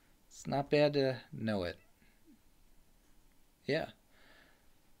it's not bad to know it. Yeah.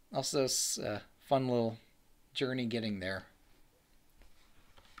 Also, it's a fun little journey getting there.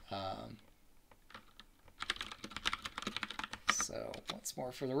 So once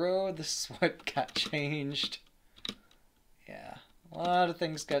more for the road. This is what got changed. Yeah, a lot of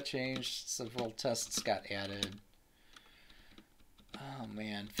things got changed. Several tests got added. Oh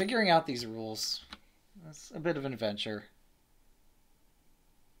man, figuring out these rules, that's a bit of an adventure.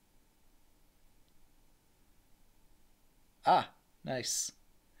 Ah, nice.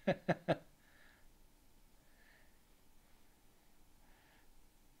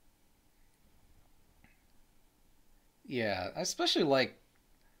 Yeah, I especially like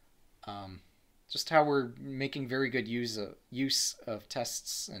um, just how we're making very good use of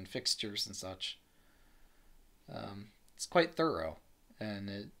tests and fixtures and such. It's quite thorough, and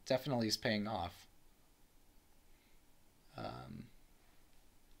it definitely is paying off. Um,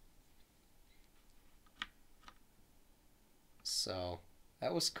 so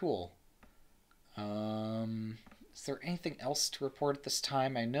that was cool. Um, Is there anything else to report at this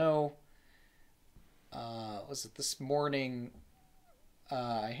time? I know, was it this morning?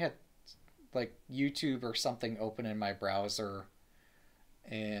 I had like YouTube or something open in my browser,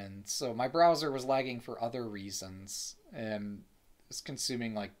 and so my browser was lagging for other reasons and was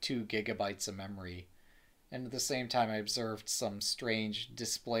consuming like 2 gigabytes of memory. And at the same time, I observed some strange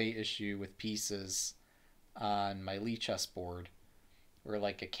display issue with pieces on my Lichess board, where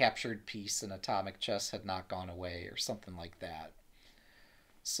like a captured piece in Atomic Chess had not gone away or something like that.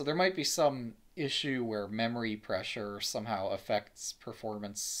 So there might be some issue where memory pressure somehow affects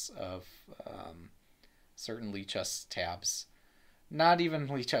performance of certain Lichess tabs. Not even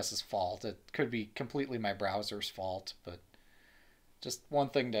Lichess's fault. It could be completely my browser's fault, but just one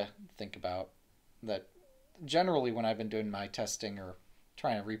thing to think about. That generally, when I've been doing my testing or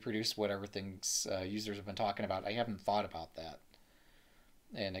trying to reproduce whatever things users have been talking about, I haven't thought about that.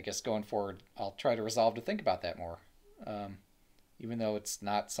 And I guess going forward, I'll try to resolve to think about that more. Even though it's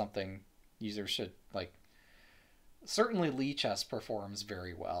not something users should like. Certainly, Lichess performs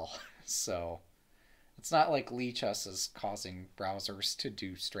very well, so it's not like Lichess is causing browsers to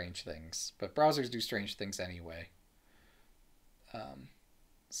do strange things, but browsers do strange things anyway. Um,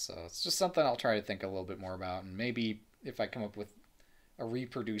 so it's just something I'll try to think a little bit more about, and maybe if I come up with a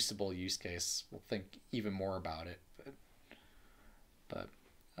reproducible use case, we'll think even more about it. But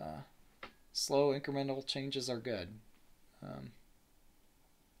slow incremental changes are good. Um,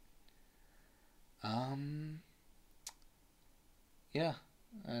 um, yeah,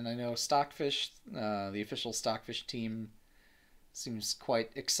 and I know Stockfish, the official Stockfish team, seems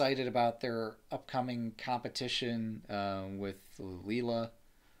quite excited about their upcoming competition with Leela.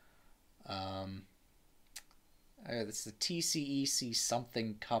 Um, it's the TCEC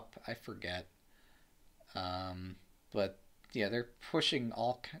something cup. I forget. But yeah, they're pushing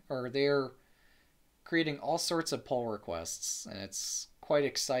all, or they're creating all sorts of pull requests, and it's quite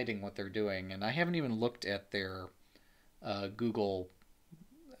exciting what they're doing. And I haven't even looked at their Google.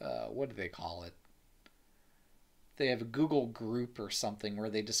 What do they call it? They have a Google group or something where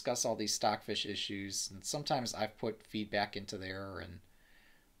they discuss all these Stockfish issues, and sometimes I've put feedback into there and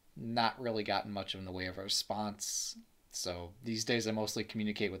not really gotten much in the way of a response. So these days I mostly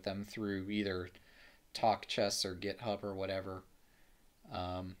communicate with them through either Talk Chess or GitHub or whatever.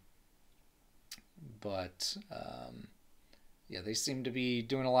 Um, but yeah, they seem to be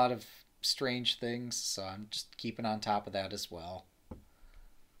doing a lot of strange things, so I'm just keeping on top of that as well.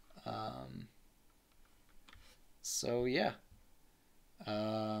 Um, so yeah,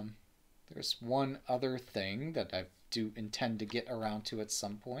 um, there's one other thing that I do intend to get around to at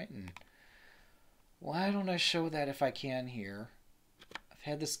some point, and why don't I show that if I can here? I've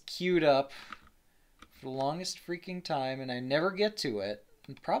had this queued up for the longest freaking time, and I never get to it,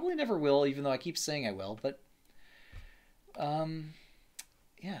 and probably never will, even though I keep saying I will. But um,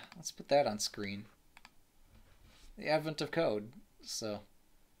 yeah, let's put that on screen. The advent of code. So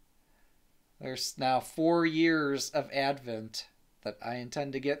there's now 4 years of Advent that I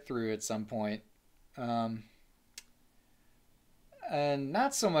intend to get through at some point. Um, and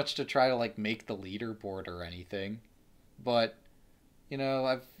not so much to try to like make the leaderboard or anything, but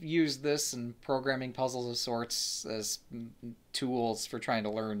I've used this and programming puzzles of sorts as tools for trying to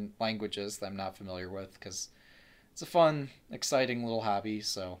learn languages that I'm not familiar with because it's a fun, exciting little hobby.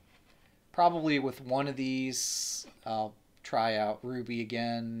 So probably with one of these, I'll try out Ruby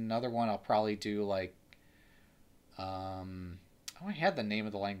again. Another one, I'll probably do like, oh, I had the name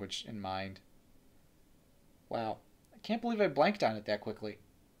of the language in mind. Wow, I can't believe I blanked on it that quickly.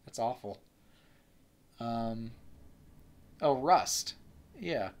 That's awful. Um, oh, Rust.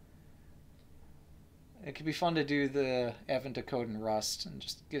 Yeah, it could be fun to do the Advent of Code in Rust and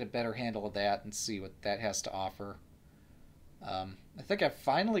just get a better handle of that and see what that has to offer. I think I've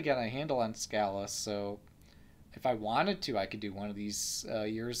finally got a handle on Scala, so if I wanted to, I could do one of these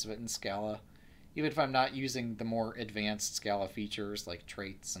years of it in Scala, even if I'm not using the more advanced Scala features like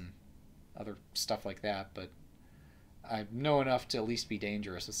traits and other stuff like that. But I know enough to at least be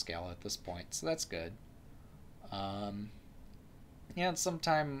dangerous with Scala at this point, so that's good. Um, yeah, and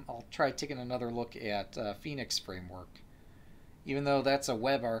sometime I'll try taking another look at Phoenix Framework. Even though that's a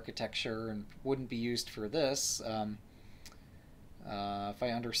web architecture and wouldn't be used for this, if I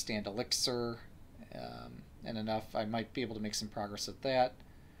understand Elixir and enough, I might be able to make some progress with that.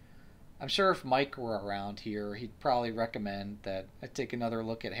 I'm sure if Mike were around here, he'd probably recommend that I take another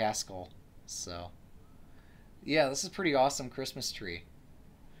look at Haskell. So, yeah, this is a pretty awesome Christmas tree.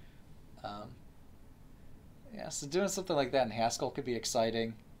 Um, yeah, so doing something like that in Haskell could be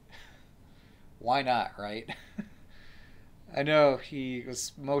exciting. Why not, right? I know he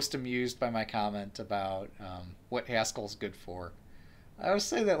was most amused by my comment about what Haskell's good for. I always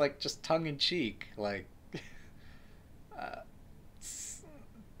say that like just tongue in cheek, like uh,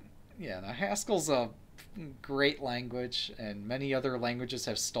 yeah. Now Haskell's a great language, and many other languages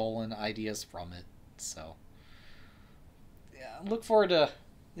have stolen ideas from it. So yeah, look forward to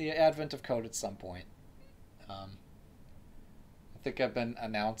the advent of code at some point. Um, I think I've been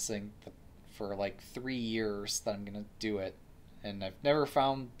announcing for like 3 years that I'm gonna do it, and I've never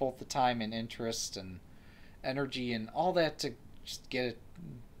found both the time and interest and energy and all that to just get it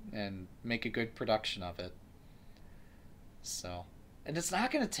and make a good production of it. So, and it's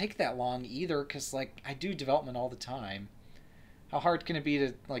not gonna take that long either, cause like I do development all the time. How hard can it be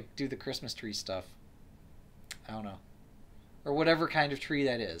to like do the Christmas tree stuff? I don't know, or whatever kind of tree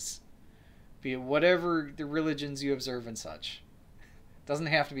that is, be it whatever the religions you observe and such. It doesn't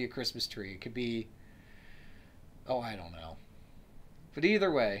have to be a Christmas tree. It could be, oh, I don't know. But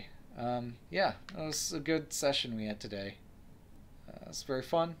either way, yeah, that was a good session we had today. It was very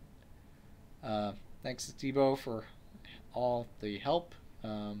fun. Thanks to Debo for all the help.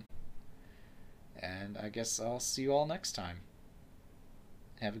 And I guess I'll see you all next time.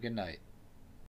 Have a good night.